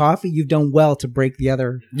just with coffee, you've done well to break the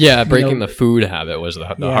other. Yeah, breaking the food habit was the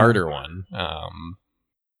harder one.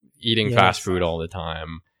 Eating fast food all the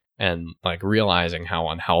time and like realizing how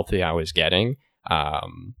unhealthy I was getting.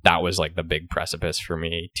 That was like the big precipice for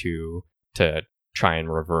me to try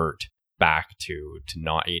and revert back to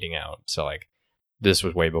not eating out. So like this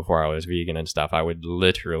was way before I was vegan and stuff. I would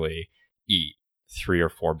literally eat 3 or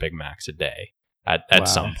 4 Big Macs a day at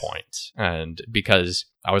some point. And because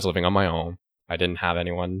I was living on my own, I didn't have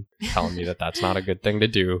anyone telling me that that's not a good thing to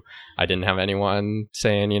do. I didn't have anyone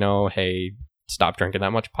saying, hey, stop drinking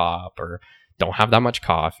that much pop or don't have that much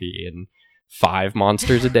coffee and 5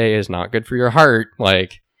 monsters a day is not good for your heart.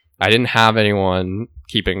 Like I didn't have anyone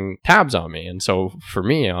keeping tabs on me. And so for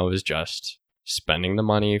me, I was just spending the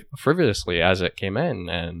money frivolously as it came in.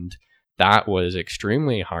 And that was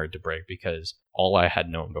extremely hard to break because all I had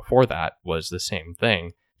known before that was the same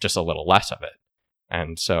thing, just a little less of it.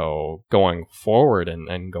 And so going forward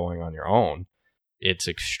and going on your own, it's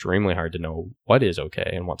extremely hard to know what is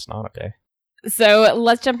okay and what's not okay. So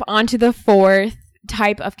let's jump on to the fourth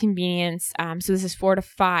type of convenience. So this is 4 to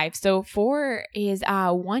 5. So 4 is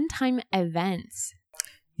one-time events.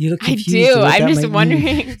 You look I confused. do. What I'm that just might wondering.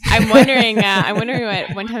 mean. I'm wondering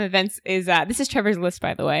what one-time events is. This is Trevor's list,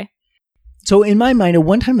 by the way. So in my mind, a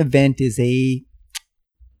one-time event is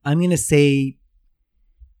I'm going to say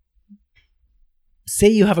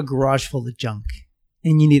you have a garage full of junk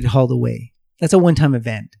and you need it hauled away. That's a one-time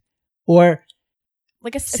event. Or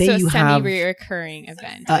like a say you semi-recurring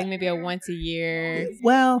event, like maybe a once a year.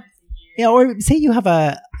 Well, yeah, or say you have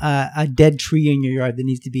a dead tree in your yard that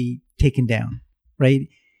needs to be taken down, right?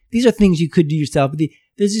 These are things you could do yourself. But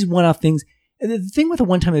there's these one-off things. And the thing with a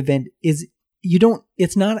one-time event is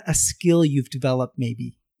it's not a skill you've developed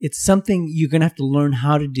maybe. It's something you're going to have to learn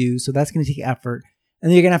how to do. So that's going to take effort. And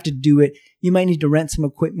then you're going to have to do it. You might need to rent some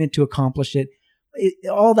equipment to accomplish it.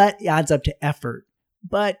 All that adds up to effort.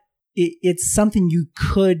 But it's something you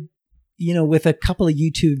could, with a couple of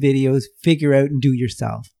YouTube videos, figure out and do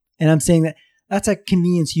yourself. And I'm saying that that's a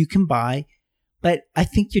convenience you can buy, but I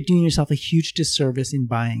think you're doing yourself a huge disservice in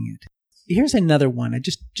buying it. Here's another one. I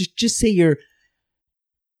just say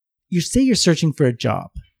you're searching for a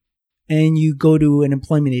job and you go to an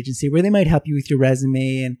employment agency where they might help you with your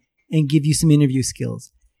resume and give you some interview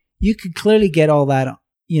skills. You could clearly get all that,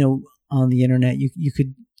 on the internet. You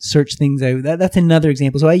could search things out. That's another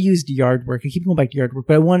example. So I used yard work. I keep going back to yard work,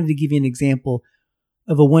 but I wanted to give you an example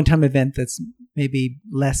of a one-time event that's maybe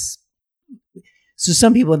less. So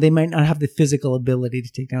some people, they might not have the physical ability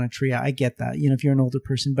to take down a tree. I get that, if you're an older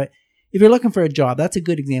person, but if you're looking for a job, that's a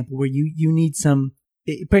good example where you need some,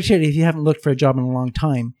 particularly if you haven't looked for a job in a long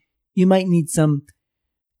time, you might need some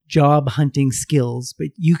job hunting skills, but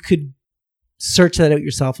you could search that out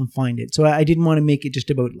yourself and find it. So I didn't want to make it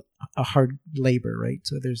just about a hard labor, right?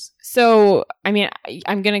 So I'm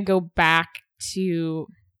going to go back to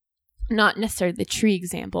not necessarily the tree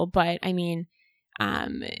example, but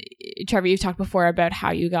Trevor, you've talked before about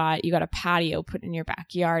how you got a patio put in your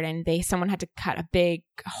backyard and someone had to cut a big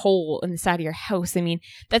hole in the side of your house.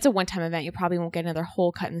 That's a one-time event. You probably won't get another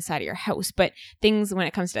hole cut in the side of your house, but things when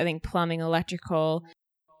it comes to, I think, plumbing, electrical.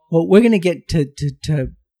 Well, we're going to get to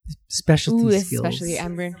specialty skills. Especially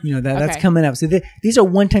Amber. That's coming up. So these are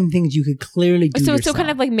one-time things you could clearly do yourself. So kind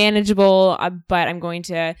of like manageable, but I'm going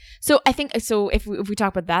to. So I think if we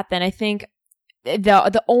talk about that, then I think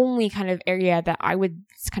the only kind of area that I would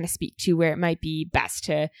kind of speak to where it might be best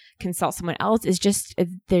to consult someone else is just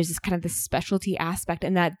there's this kind of this specialty aspect,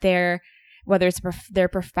 and that whether it's their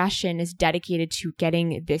profession is dedicated to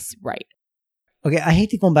getting this right. Okay, I hate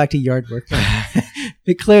to go back to yard work,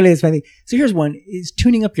 but clearly it's my thing. So here's one: is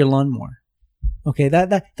tuning up your lawnmower. Okay,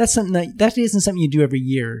 that's something that isn't something you do every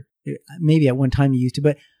year. Maybe at one time you used to,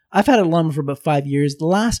 but I've had a lawnmower for about 5 years. The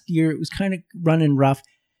last year it was kind of running rough,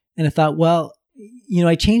 and I thought, well,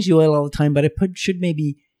 I change the oil all the time, but I should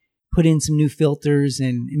maybe put in some new filters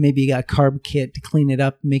and maybe a carb kit to clean it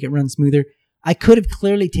up and make it run smoother. I could have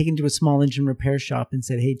clearly taken to a small engine repair shop and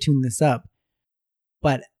said, hey, tune this up.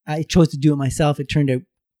 But I chose to do it myself. It turned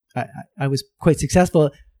out I was quite successful.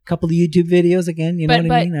 A couple of YouTube videos again, what I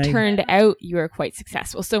mean? But turned out you were quite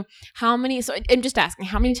successful. So I'm just asking,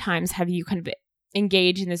 how many times have you kind of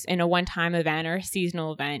engage in this in a one-time event or a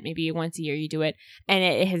seasonal event, maybe once a year you do it, and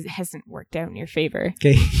it hasn't worked out in your favor?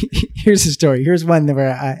 Okay, here's a story. Here's one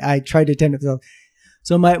where I tried to attempt it.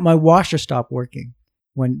 So my washer stopped working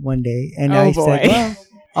one day, and I said,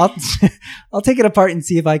 well, I'll take it apart and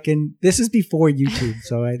see if I can. This is before YouTube,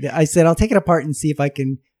 so I said I'll take it apart and see if I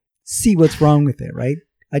can see what's wrong with it. Right?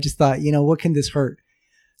 I just thought, what can this hurt?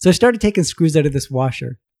 So I started taking screws out of this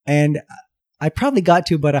washer, and I probably got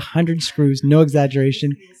to about 100 screws, no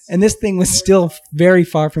exaggeration. And this thing was still very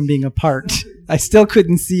far from being apart. I still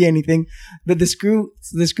couldn't see anything, but the screws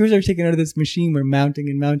I were taking out of this machine were mounting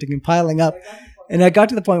and piling up. And I got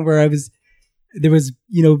to the point where there was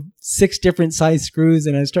 6 different size screws,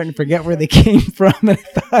 and I was starting to forget where they came from. And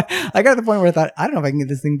I got to the point where I thought, I don't know if I can get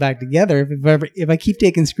this thing back together if I keep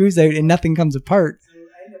taking screws out and nothing comes apart.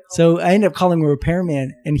 So I ended up calling a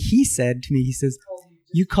repairman, and he said to me, he says,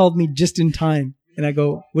 you called me just in time. And I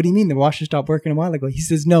go, what do you mean? The washer stopped working a while ago. He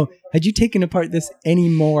says, no, had you taken apart this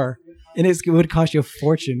anymore, and it would cost you a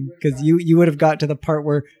fortune, because you would have got to the part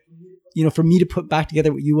where, for me to put back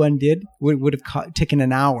together what you undid would have taken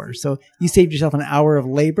an hour. So you saved yourself an hour of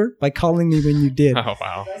labor by calling me when you did. Oh,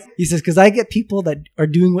 wow. He says, because I get people that are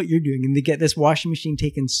doing what you're doing, and they get this washing machine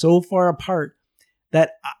taken so far apart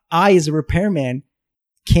that I, as a repairman,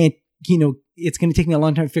 can't, it's going to take me a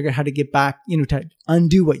long time to figure out how to get back, to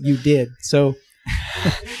undo what you did. So,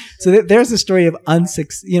 there's a story of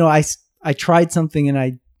unsuccess. I tried something and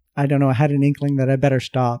I don't know, I had an inkling that I better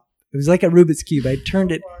stop. It was like a Rubik's Cube. I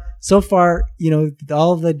turned it so far,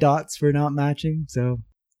 all the dots were not matching. So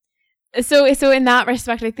in that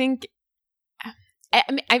respect, I think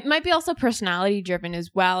it might be also personality driven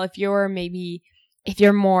as well. If your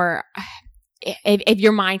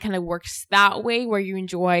mind kind of works that way, where you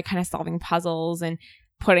enjoy kind of solving puzzles and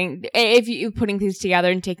putting things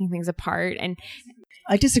together and taking things apart. And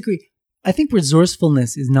I disagree. I think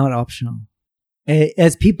resourcefulness is not optional.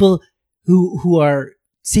 As people who are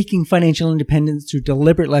seeking financial independence through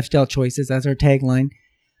deliberate lifestyle choices, as our tagline,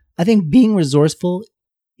 I think being resourceful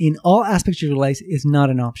in all aspects of your life is not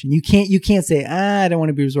an option. You can't say, I don't want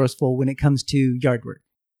to be resourceful when it comes to yard work,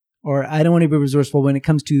 or I don't want to be resourceful when it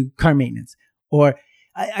comes to car maintenance, or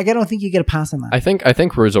I don't think you get a pass on that. I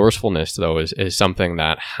think resourcefulness, though, is something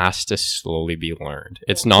that has to slowly be learned.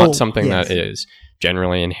 It's not something that is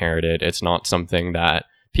generally inherited. It's not something that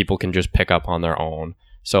people can just pick up on their own.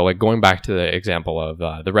 So, like, going back to the example of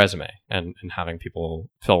the resume and having people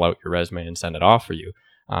fill out your resume and send it off for you.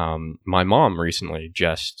 My mom recently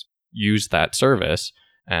just used that service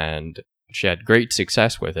and she had great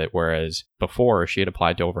success with it. Whereas before, she had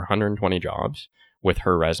applied to over 120 jobs with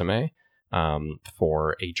her resume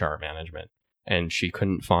for HR management. And she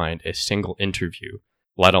couldn't find a single interview,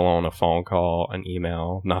 let alone a phone call, an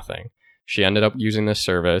email, nothing. She ended up using this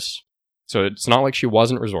service. So it's not like she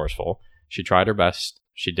wasn't resourceful. She tried her best.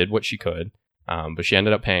 She did what she could. But she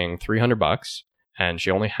ended up paying $300, and she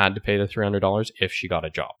only had to pay the $300 if she got a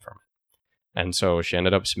job from it. And so she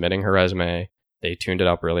ended up submitting her resume. They tuned it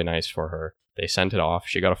up really nice for her. They sent it off.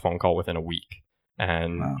 She got a phone call within a week.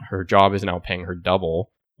 And her job is now paying her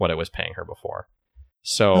double what it was paying her before.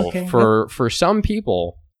 So for some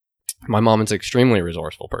people, my mom is an extremely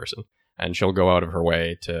resourceful person, and she'll go out of her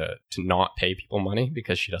way to not pay people money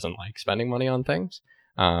because she doesn't like spending money on things.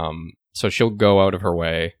 So she'll go out of her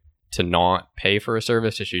way to not pay for a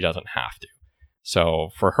service if she doesn't have to. So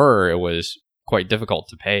for her, it was quite difficult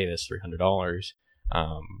to pay this $300.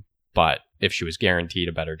 But if she was guaranteed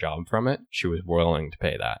a better job from it, she was willing to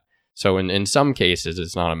pay that. So in some cases,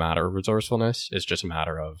 it's not a matter of resourcefulness. It's just a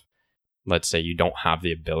matter of, let's say you don't have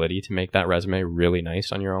the ability to make that resume really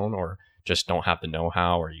nice on your own, or just don't have the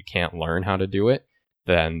know-how, or you can't learn how to do it,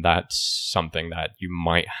 then that's something that you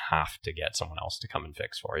might have to get someone else to come and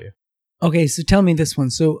fix for you. Okay, so tell me this one.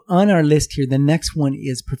 So on our list here, the next one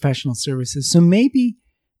is professional services. So maybe,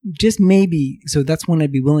 just maybe, so that's one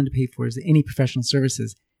I'd be willing to pay for, is any professional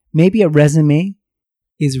services. Maybe a resume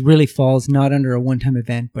really falls not under a one-time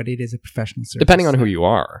event, but it is a professional service. Depending on who you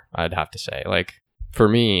are, I'd have to say. Like, for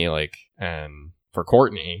me, and for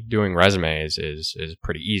Courtney, doing resumes is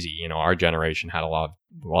pretty easy. You know, our generation had a lot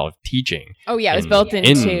of teaching. Oh yeah, it was built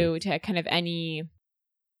into kind of any.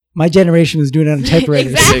 My generation was doing it on a typewriter.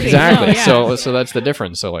 Exactly. No, yeah. So that's the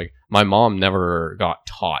difference. So like, my mom never got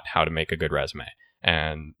taught how to make a good resume,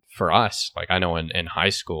 and for us, like, I know in high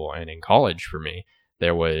school and in college, for me,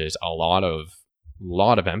 there was a lot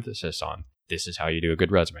of emphasis on, this is how you do a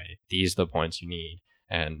good resume. These are the points you need.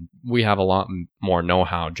 And we have a lot more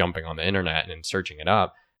know-how jumping on the internet and searching it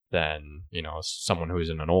up than, someone who's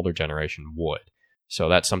in an older generation would. So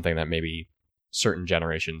that's something that maybe certain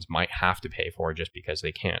generations might have to pay for, just because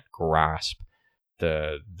they can't grasp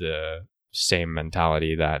the same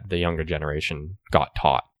mentality that the younger generation got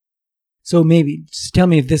taught. So maybe just tell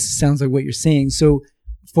me if this sounds like what you're saying. So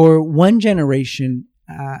for one generation,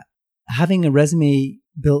 having a resume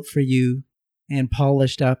built for you and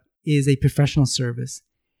polished up is a professional service.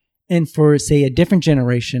 And for, say, a different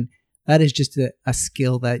generation, that is just a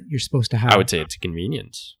skill that you're supposed to have. I would say it's a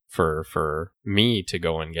convenience for me to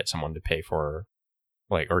go and get someone to pay for,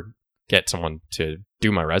 or get someone to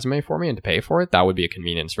do my resume for me and to pay for it. That would be a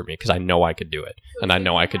convenience for me, because I know I could do it and I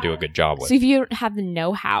know I could do a good job with it. So if you don't have the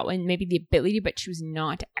know-how and maybe the ability, but choose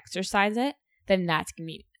not to exercise it, then that's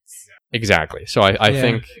convenience. Exactly. So I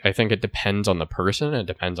think it depends on the person. It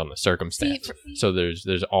depends on the circumstance. So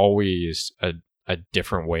there's always a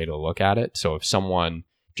different way to look at it. So if someone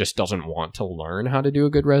just doesn't want to learn how to do a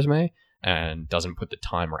good resume and doesn't put the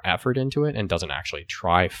time or effort into it and doesn't actually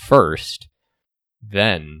try first,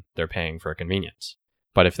 then they're paying for a convenience.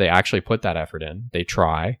 But if they actually put that effort in, they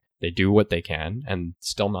try, they do what they can, and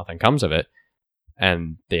still nothing comes of it,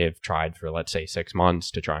 and they've tried for, let's say, 6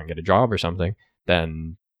 months to try and get a job or something,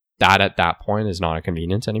 then that at that point is not a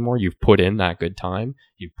convenience anymore. You've put in that good time.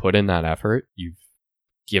 You've put in that effort. You've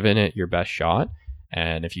given it your best shot.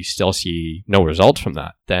 And if you still see no results from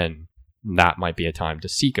that, then that might be a time to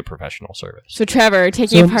seek a professional service. So Trevor,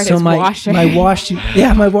 taking apart his washer. my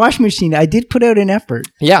wash machine, I did put out an effort.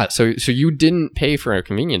 Yeah, so you didn't pay for a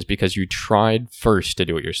convenience because you tried first to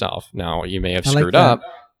do it yourself. Now, you may have screwed up,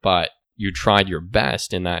 but you tried your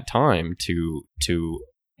best in that time to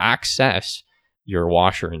access your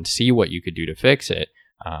washer and see what you could do to fix it.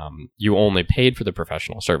 You only paid for the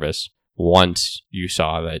professional service once you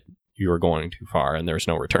saw that you were going too far and there's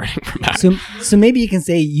no returning from that. So maybe you can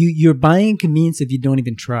say you're buying convenience if you don't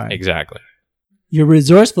even try. Exactly. You're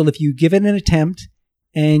resourceful if you give it an attempt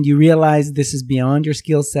and you realize this is beyond your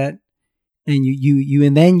skill set, and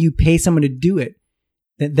you pay someone to do it.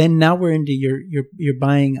 Then now we're into you're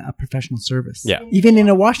buying a professional service. Yeah. Even in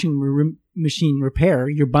a washing machine repair,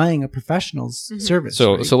 you're buying a professional's service.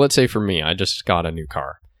 So right? so let's say for me, I just got a new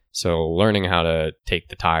car. So learning how to take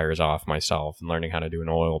the tires off myself and learning how to do an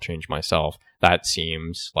oil change myself, that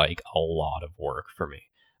seems like a lot of work for me.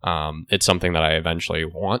 It's something that I eventually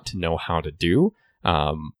want to know how to do,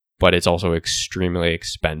 but it's also extremely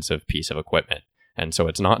expensive piece of equipment. And so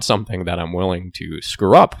it's not something that I'm willing to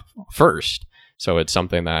screw up first. So it's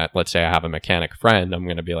something that, let's say I have a mechanic friend, I'm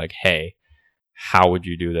going to be like, hey, how would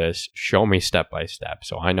you do this? Show me step by step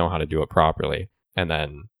so I know how to do it properly. And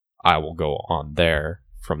then I will go on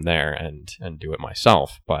from there and do it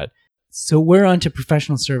myself. But so we're on to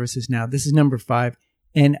professional services now. This is number 5.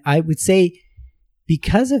 And I would say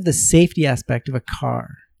because of the safety aspect of a car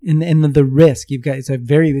and the risk, it's a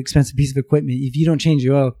very expensive piece of equipment. If you don't change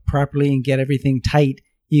your oil properly and get everything tight,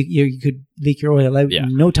 you could leak your oil out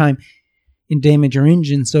in no time and damage your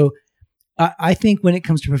engine. So I think when it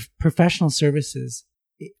comes to professional services,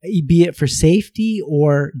 be it for safety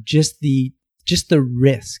or just the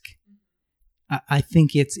risk, I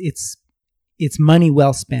think it's money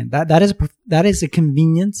well spent. That is a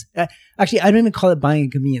convenience. Actually, I don't even call it buying a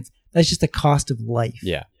convenience. That's just a cost of life.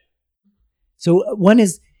 Yeah. So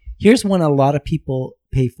here's one a lot of people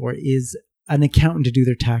pay for is an accountant to do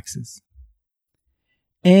their taxes.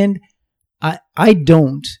 And I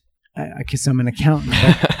don't, I guess I'm an accountant,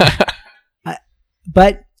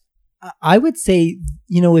 but I would say,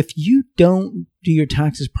 if you don't do your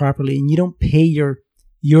taxes properly and you don't pay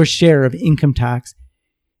your share of income tax,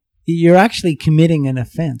 you're actually committing an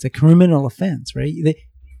offense, a criminal offense, right?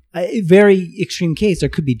 A very extreme case, there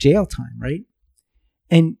could be jail time, right?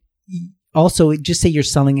 And also, just say you're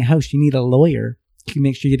selling a house, you need a lawyer to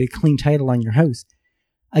make sure you get a clean title on your house.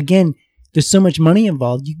 Again, there's so much money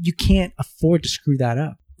involved, you can't afford to screw that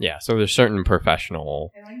up. Yeah, so there's certain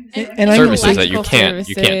professional and services that you can't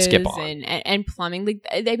skip on, and plumbing. Like,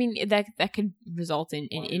 I mean, that could result in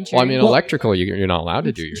injury. Well, I mean, electrical you're not allowed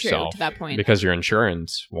to do True, yourself to that point, because your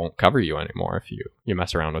insurance won't cover you anymore if you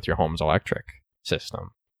mess around with your home's electric system.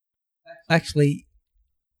 Actually,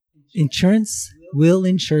 insurance will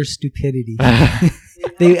insure stupidity.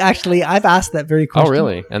 I've asked that very question. Oh,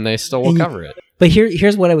 really? And they still will cover it. But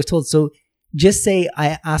here's what I was told. So just say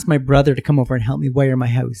I asked my brother to come over and help me wire my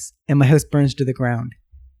house, and my house burns to the ground.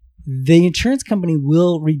 The insurance company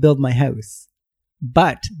will rebuild my house,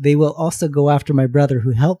 but they will also go after my brother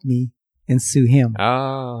who helped me and sue him.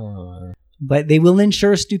 Oh. But they will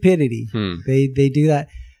insure stupidity. They do that.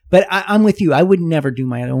 But I'm with you. I would never do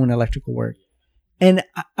my own electrical work. And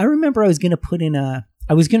I remember I was going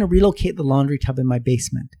to relocate the laundry tub in my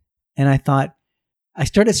basement. And I thought, I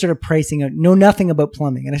started sort of pricing out, know nothing about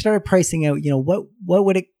plumbing. And I started pricing out, what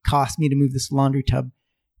would it cost me to move this laundry tub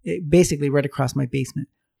basically right across my basement?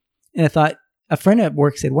 And I thought, a friend at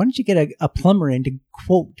work said, why don't you get a plumber in to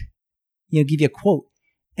quote, give you a quote.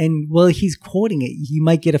 And while he's quoting it, you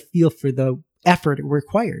might get a feel for the effort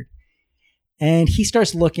required. And he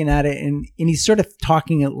starts looking at it and he's sort of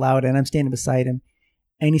talking out loud, and I'm standing beside him.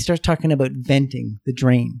 And he starts talking about venting the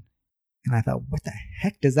drain. And I thought, what the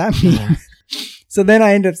heck does that mean? So then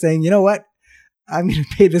I ended up saying, you know what? I'm going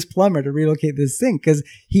to pay this plumber to relocate this sink, because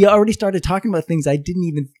he already started talking about things I didn't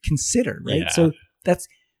even consider, right? Yeah. So that's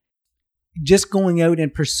just going out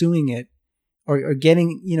and pursuing it or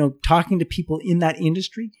getting, talking to people in that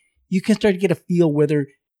industry. You can start to get a feel whether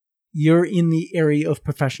you're in the area of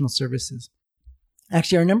professional services.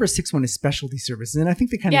 Actually, our number 6 one is specialty services, and I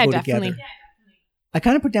think they kind of go together. I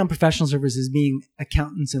kind of put down professional services being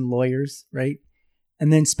accountants and lawyers, right?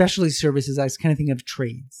 And then specialty services, I was kind of thinking of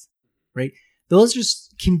trades, right? Those are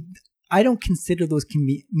I don't consider those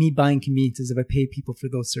me buying conveniences if I pay people for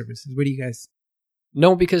those services. What do you guys?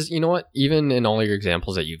 No, because you know what? Even in all your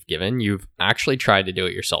examples that you've given, you've actually tried to do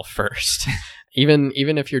it yourself first. Even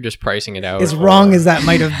if you're just pricing it out, as wrong as that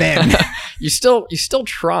might have been, you still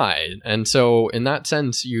tried. And so in that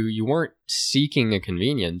sense, you weren't seeking a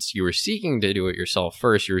convenience. You were seeking to do it yourself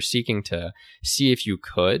first. You were seeking to see if you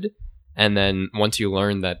could And then once you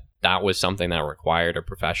learn that that was something that required a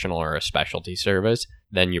professional or a specialty service,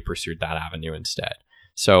 then you pursued that avenue instead.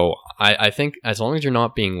 So I think as long as you're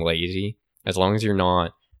not being lazy, as long as you're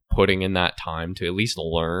not putting in that time to at least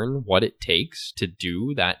learn what it takes to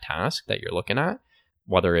do that task that you're looking at,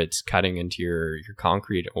 whether it's cutting into your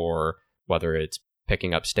concrete or whether it's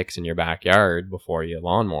picking up sticks in your backyard before you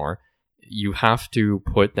lawnmower, you have to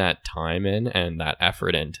put that time in and that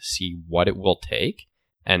effort in to see what it will take.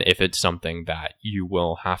 And if it's something that you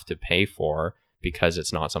will have to pay for because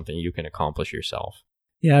it's not something you can accomplish yourself.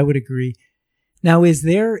 Yeah, I would agree. Now,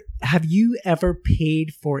 have you ever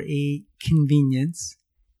paid for a convenience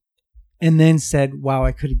and then said, wow,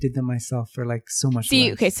 I could have did them myself for like so much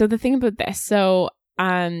less? Okay, so the thing about this,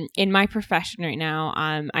 in my profession right now,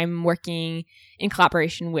 I'm working in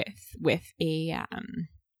collaboration with a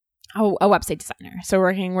website designer. So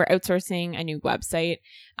we're outsourcing a new website.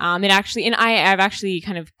 I've actually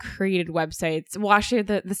kind of created websites. Well, actually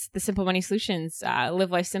the Simple Money Solutions,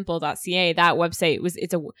 livelifesimple.ca, that website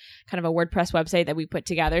it's a kind of a WordPress website that we put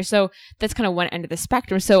together. So that's kind of one end of the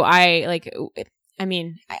spectrum. So I've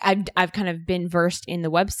kind of been versed in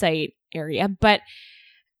the website area, but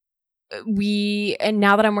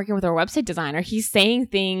now that I'm working with our website designer, he's saying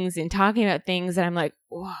things and talking about things and I'm like,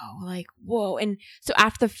 whoa. And so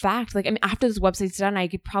after the fact, after this website's done, I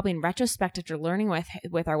could probably in retrospect, after learning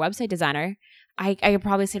with our website designer, I could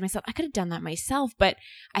probably say to myself, I could have done that myself. But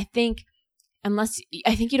I think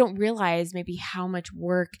you don't realize maybe how much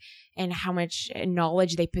work and how much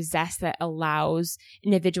knowledge they possess that allows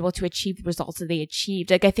an individual to achieve the results that they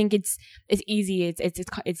achieved. Like, I think it's easy.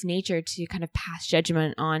 It's nature to kind of pass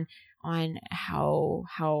judgment on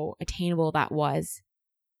how attainable that was.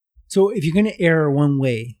 So if you're going to err one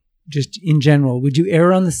way, just in general, would you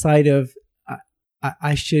err on the side of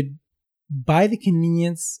I should buy the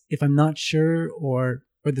convenience if I'm not sure or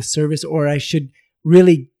the service, or I should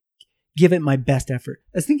really give it my best effort?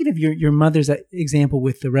 I was thinking of your mother's example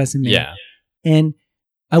with the resume. Yeah. And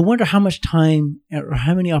I wonder how much time or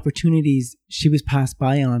how many opportunities she was passed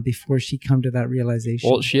by on before she come to that realization.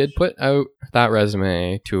 Well, she had put out that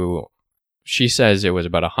resume to, she says it was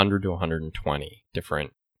about 100 to 120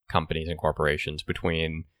 different companies and corporations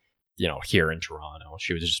between, here in Toronto.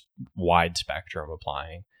 She was just wide spectrum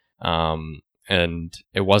applying. And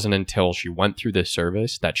it wasn't until she went through this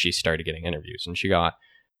service that she started getting interviews. And she got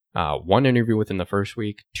one interview within the first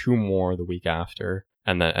week, 2 more the week after.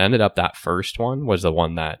 And then ended up that first one was the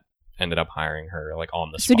one that ended up hiring her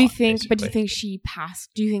on the spot. So do you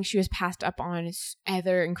think she was passed up on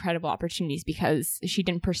other incredible opportunities because she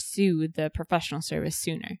didn't pursue the professional service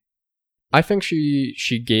sooner? I think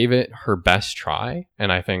she gave it her best try.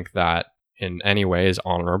 And I think that in any way is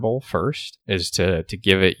honorable first, is to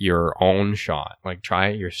give it your own shot. Try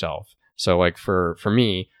it yourself. So for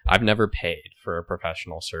me, I've never paid for a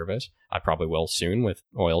professional service. I probably will soon with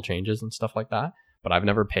oil changes and stuff like that. But I've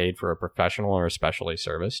never paid for a professional or a specialty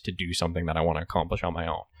service to do something that I want to accomplish on my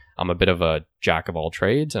own. I'm a bit of a jack of all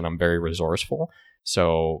trades and I'm very resourceful.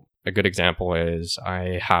 So a good example is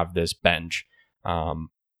I have this bench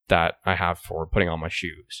that I have for putting on my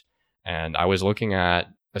shoes. And I was looking at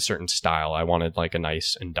a certain style. I wanted a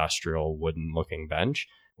nice industrial wooden looking bench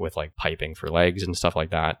with piping for legs and stuff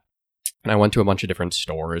like that. And I went to a bunch of different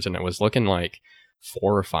stores and it was looking like $400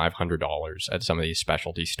 or $500 at some of these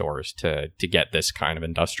specialty stores to get this kind of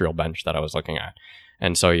industrial bench that I was looking at.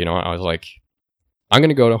 And so, I was like, I'm going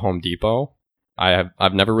to go to Home Depot.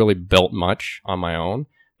 I've never really built much on my own,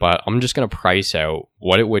 but I'm just going to price out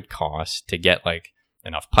what it would cost to get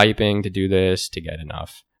enough piping to do this, to get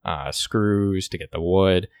enough screws, to get the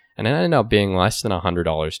wood. And it ended up being less than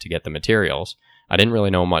 $100 to get the materials. I didn't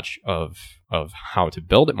really know much of how to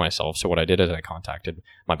build it myself. So what I did is I contacted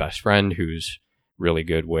my best friend who's really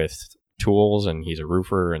good with tools, and he's a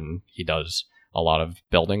roofer and he does a lot of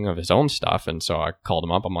building of his own stuff. And so I called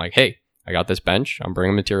him up. I'm like, hey, I got this bench. I'm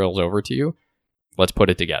bringing materials over to you. Let's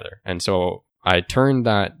put it together. And so I turned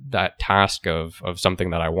that task of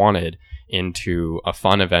something that I wanted into a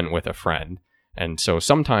fun event with a friend. And so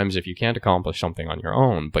sometimes if you can't accomplish something on your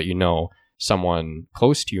own, but someone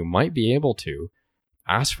close to you might be able to,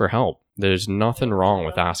 ask for help. There's nothing wrong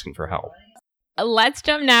with asking for help. Let's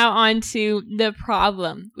jump now onto the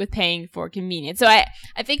problem with paying for convenience. So I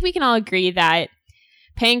think we can all agree that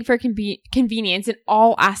paying for convenience in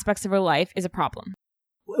all aspects of our life is a problem.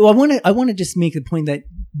 Well, I want to just make the point that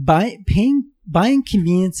buying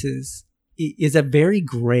conveniences is a very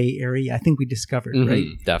gray area. I think we discovered, right?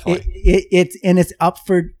 Definitely. It's up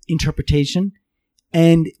for interpretation,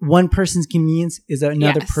 and one person's convenience is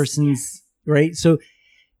another person's, right? So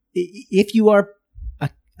if you are,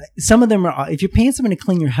 some of them are, if you're paying someone to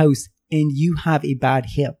clean your house and you have a bad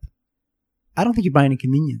hip, I don't think you're buying a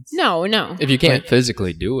convenience. No. If you can't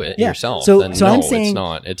physically do it Yeah. yourself, So then I'm no, saying- it's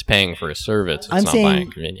not. It's paying for a service. It's I'm not saying-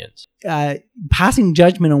 buying convenience. Passing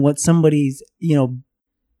judgment on what somebody's,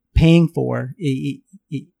 paying for,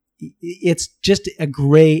 it's just a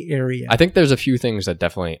gray area. I think there's a few things that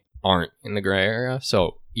definitely aren't in the gray area.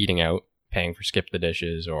 So eating out, paying for Skip the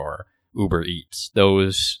Dishes or Uber Eats,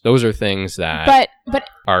 those are things that But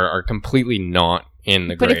are completely not in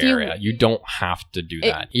the But gray if you- area. You don't have to do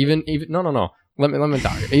that. Even no. Let me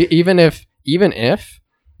talk. Even if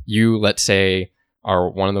you, let's say,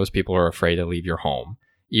 are one of those people who are afraid to leave your home,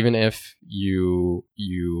 even if you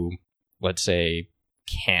let's say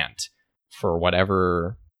can't for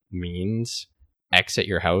whatever means exit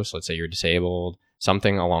your house, let's say you're disabled,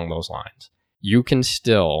 something along those lines, you can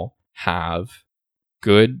still have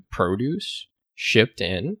good produce shipped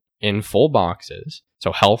in full boxes.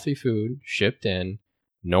 So healthy food shipped in,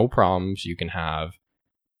 no problems. You can have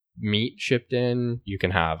meat shipped in. You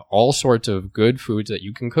can have all sorts of good foods that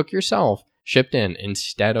you can cook yourself shipped in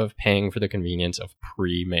instead of paying for the convenience of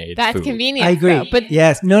pre-made that's food. convenient. I agree. Though. But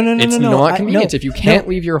yes. No. It's not convenience. If you can't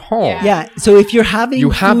leave your home, Yeah. So if you're having you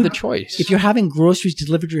have food- the choice. If you're having groceries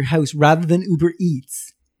delivered to your house rather than Uber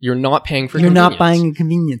Eats, you're not paying for you're convenience. not buying a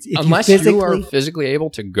convenience. If Unless you you are physically able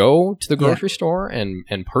to go to the grocery store and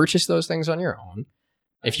purchase those things on your own.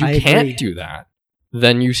 If you I can't agree. do that,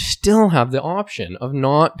 then you still have the option of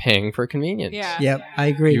not paying for convenience. Yeah. Yep, I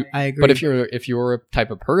agree. You- I agree. But if you're a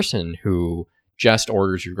type of person who just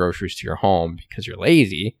orders your groceries to your home because you're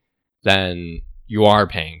lazy, then you are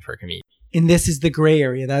paying for convenience. and this is the gray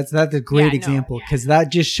area. That's a great Yeah, no, example because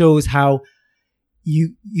that just shows how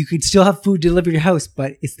you could still have food delivered to your house,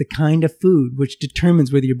 but it's the kind of food which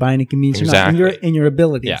determines whether you're buying a convenience or not, Exactly. and your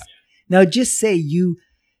abilities. Yeah. Now, just say you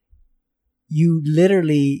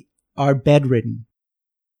literally are bedridden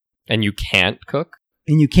And you can't cook?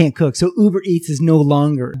 and you can't cook, so Uber Eats is no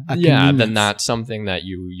longer a Yeah, convenience. then that's something that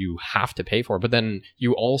you have to pay for. But then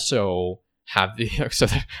you also have the so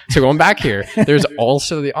going back here, there's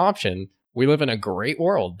also the option. We live in a great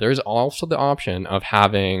world. There's also the option of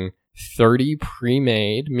having 30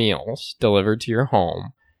 pre-made meals delivered to your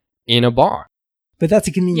home in a box. But that's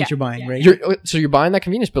a convenience Yeah. you're buying, right? You're buying that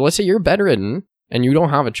convenience. But let's say you're bedridden and you don't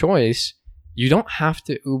have a choice. You don't have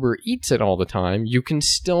to Uber Eats it all the time. You can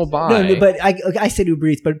still buy. No, but I said Uber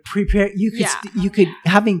Eats, but prepare. You could Yeah. you could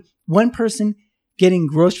having one person getting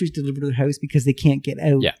groceries delivered to their house because they can't get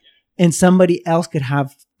out, Yeah. and somebody else could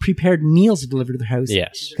have prepared meals delivered to their house,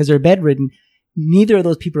 Yes. because they're bedridden. Neither of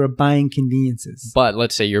those people are buying conveniences. But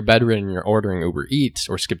let's say you're bedridden and you're ordering Uber Eats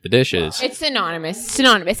or Skip the Dishes. it's synonymous.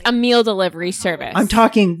 A meal delivery service. I'm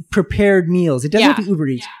talking prepared meals. It doesn't have to be Uber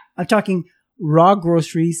Eats. I'm talking raw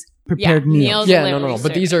groceries, prepared Yeah, meals. meals. Yeah, delivery no.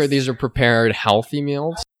 But service. these are prepared healthy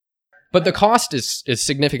meals. But the cost is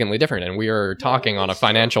significantly different, and we are talking on a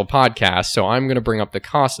financial podcast, so I'm going to bring up the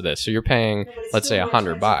cost of this. So you're paying, let's say,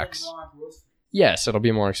 $100. Yes, it'll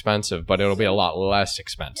be more expensive, but it'll be a lot less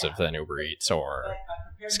expensive than Uber Eats or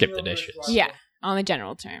Skip the Dishes. Yeah, on the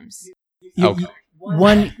general terms. Okay.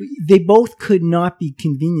 They both could not be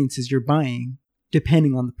conveniences you're buying,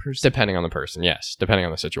 depending on the person. Depending on the person, yes. Depending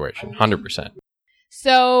on the situation, 100%.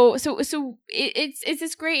 So it's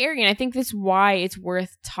this gray area, and I think that's why it's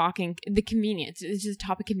worth talking. The convenience, it's just a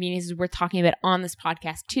topic. Convenience is worth talking about on this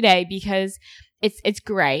podcast today because it's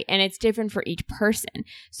gray and it's different for each person.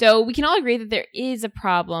 So we can all agree that there is a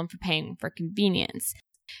problem for paying for convenience.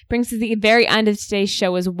 Brings us to the very end of today's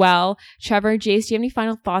show as well. Trevor, Jace, do you have any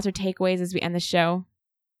final thoughts or takeaways as we end the show?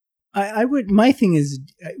 I would. My thing is,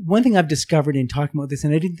 one thing I've discovered in talking about this,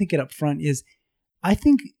 and I didn't think it up front, is I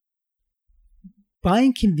think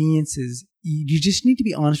buying conveniences, you just need to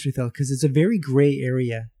be honest with it because it's a very gray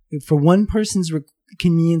area. For one person's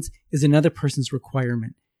convenience is another person's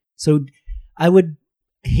requirement. So I would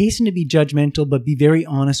hasten to be judgmental, but be very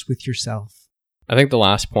honest with yourself. I think the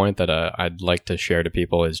last point that I'd like to share to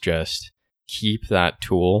people is just keep that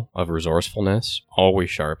tool of resourcefulness always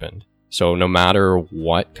sharpened. So no matter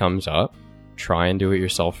what comes up, try and do it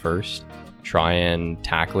yourself first. Try and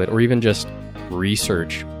tackle it, or even just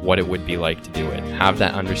research what it would be like to do it. Have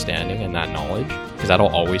that understanding and that knowledge, because that'll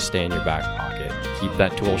always stay in your back pocket. Keep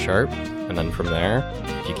that tool sharp, and then from there,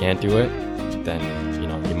 if you can't do it, then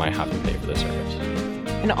you might have to pay for the service.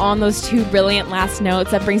 And on those two brilliant last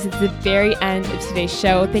notes, that brings us to the very end of today's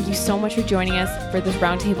show. Thank you so much for joining us for this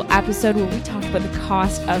roundtable episode where we talked about the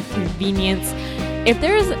cost of convenience. If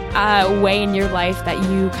there's a way in your life that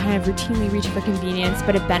you kind of routinely reach for convenience,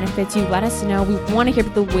 but it benefits you, let us know. We want to hear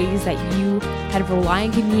about the ways that you kind of rely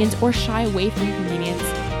on convenience or shy away from convenience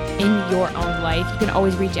in your own life, you can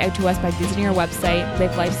always reach out to us by visiting our website,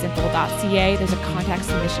 livelifesimple.ca. There's a contact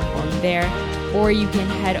submission form there. Or you can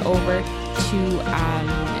head over to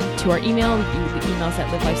our email. The email is at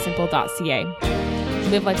livelifesimple.ca.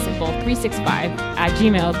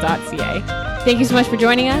 livelifesimple365@gmail.ca. Thank you so much for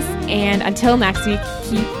joining us, and until next week,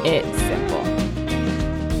 keep it simple.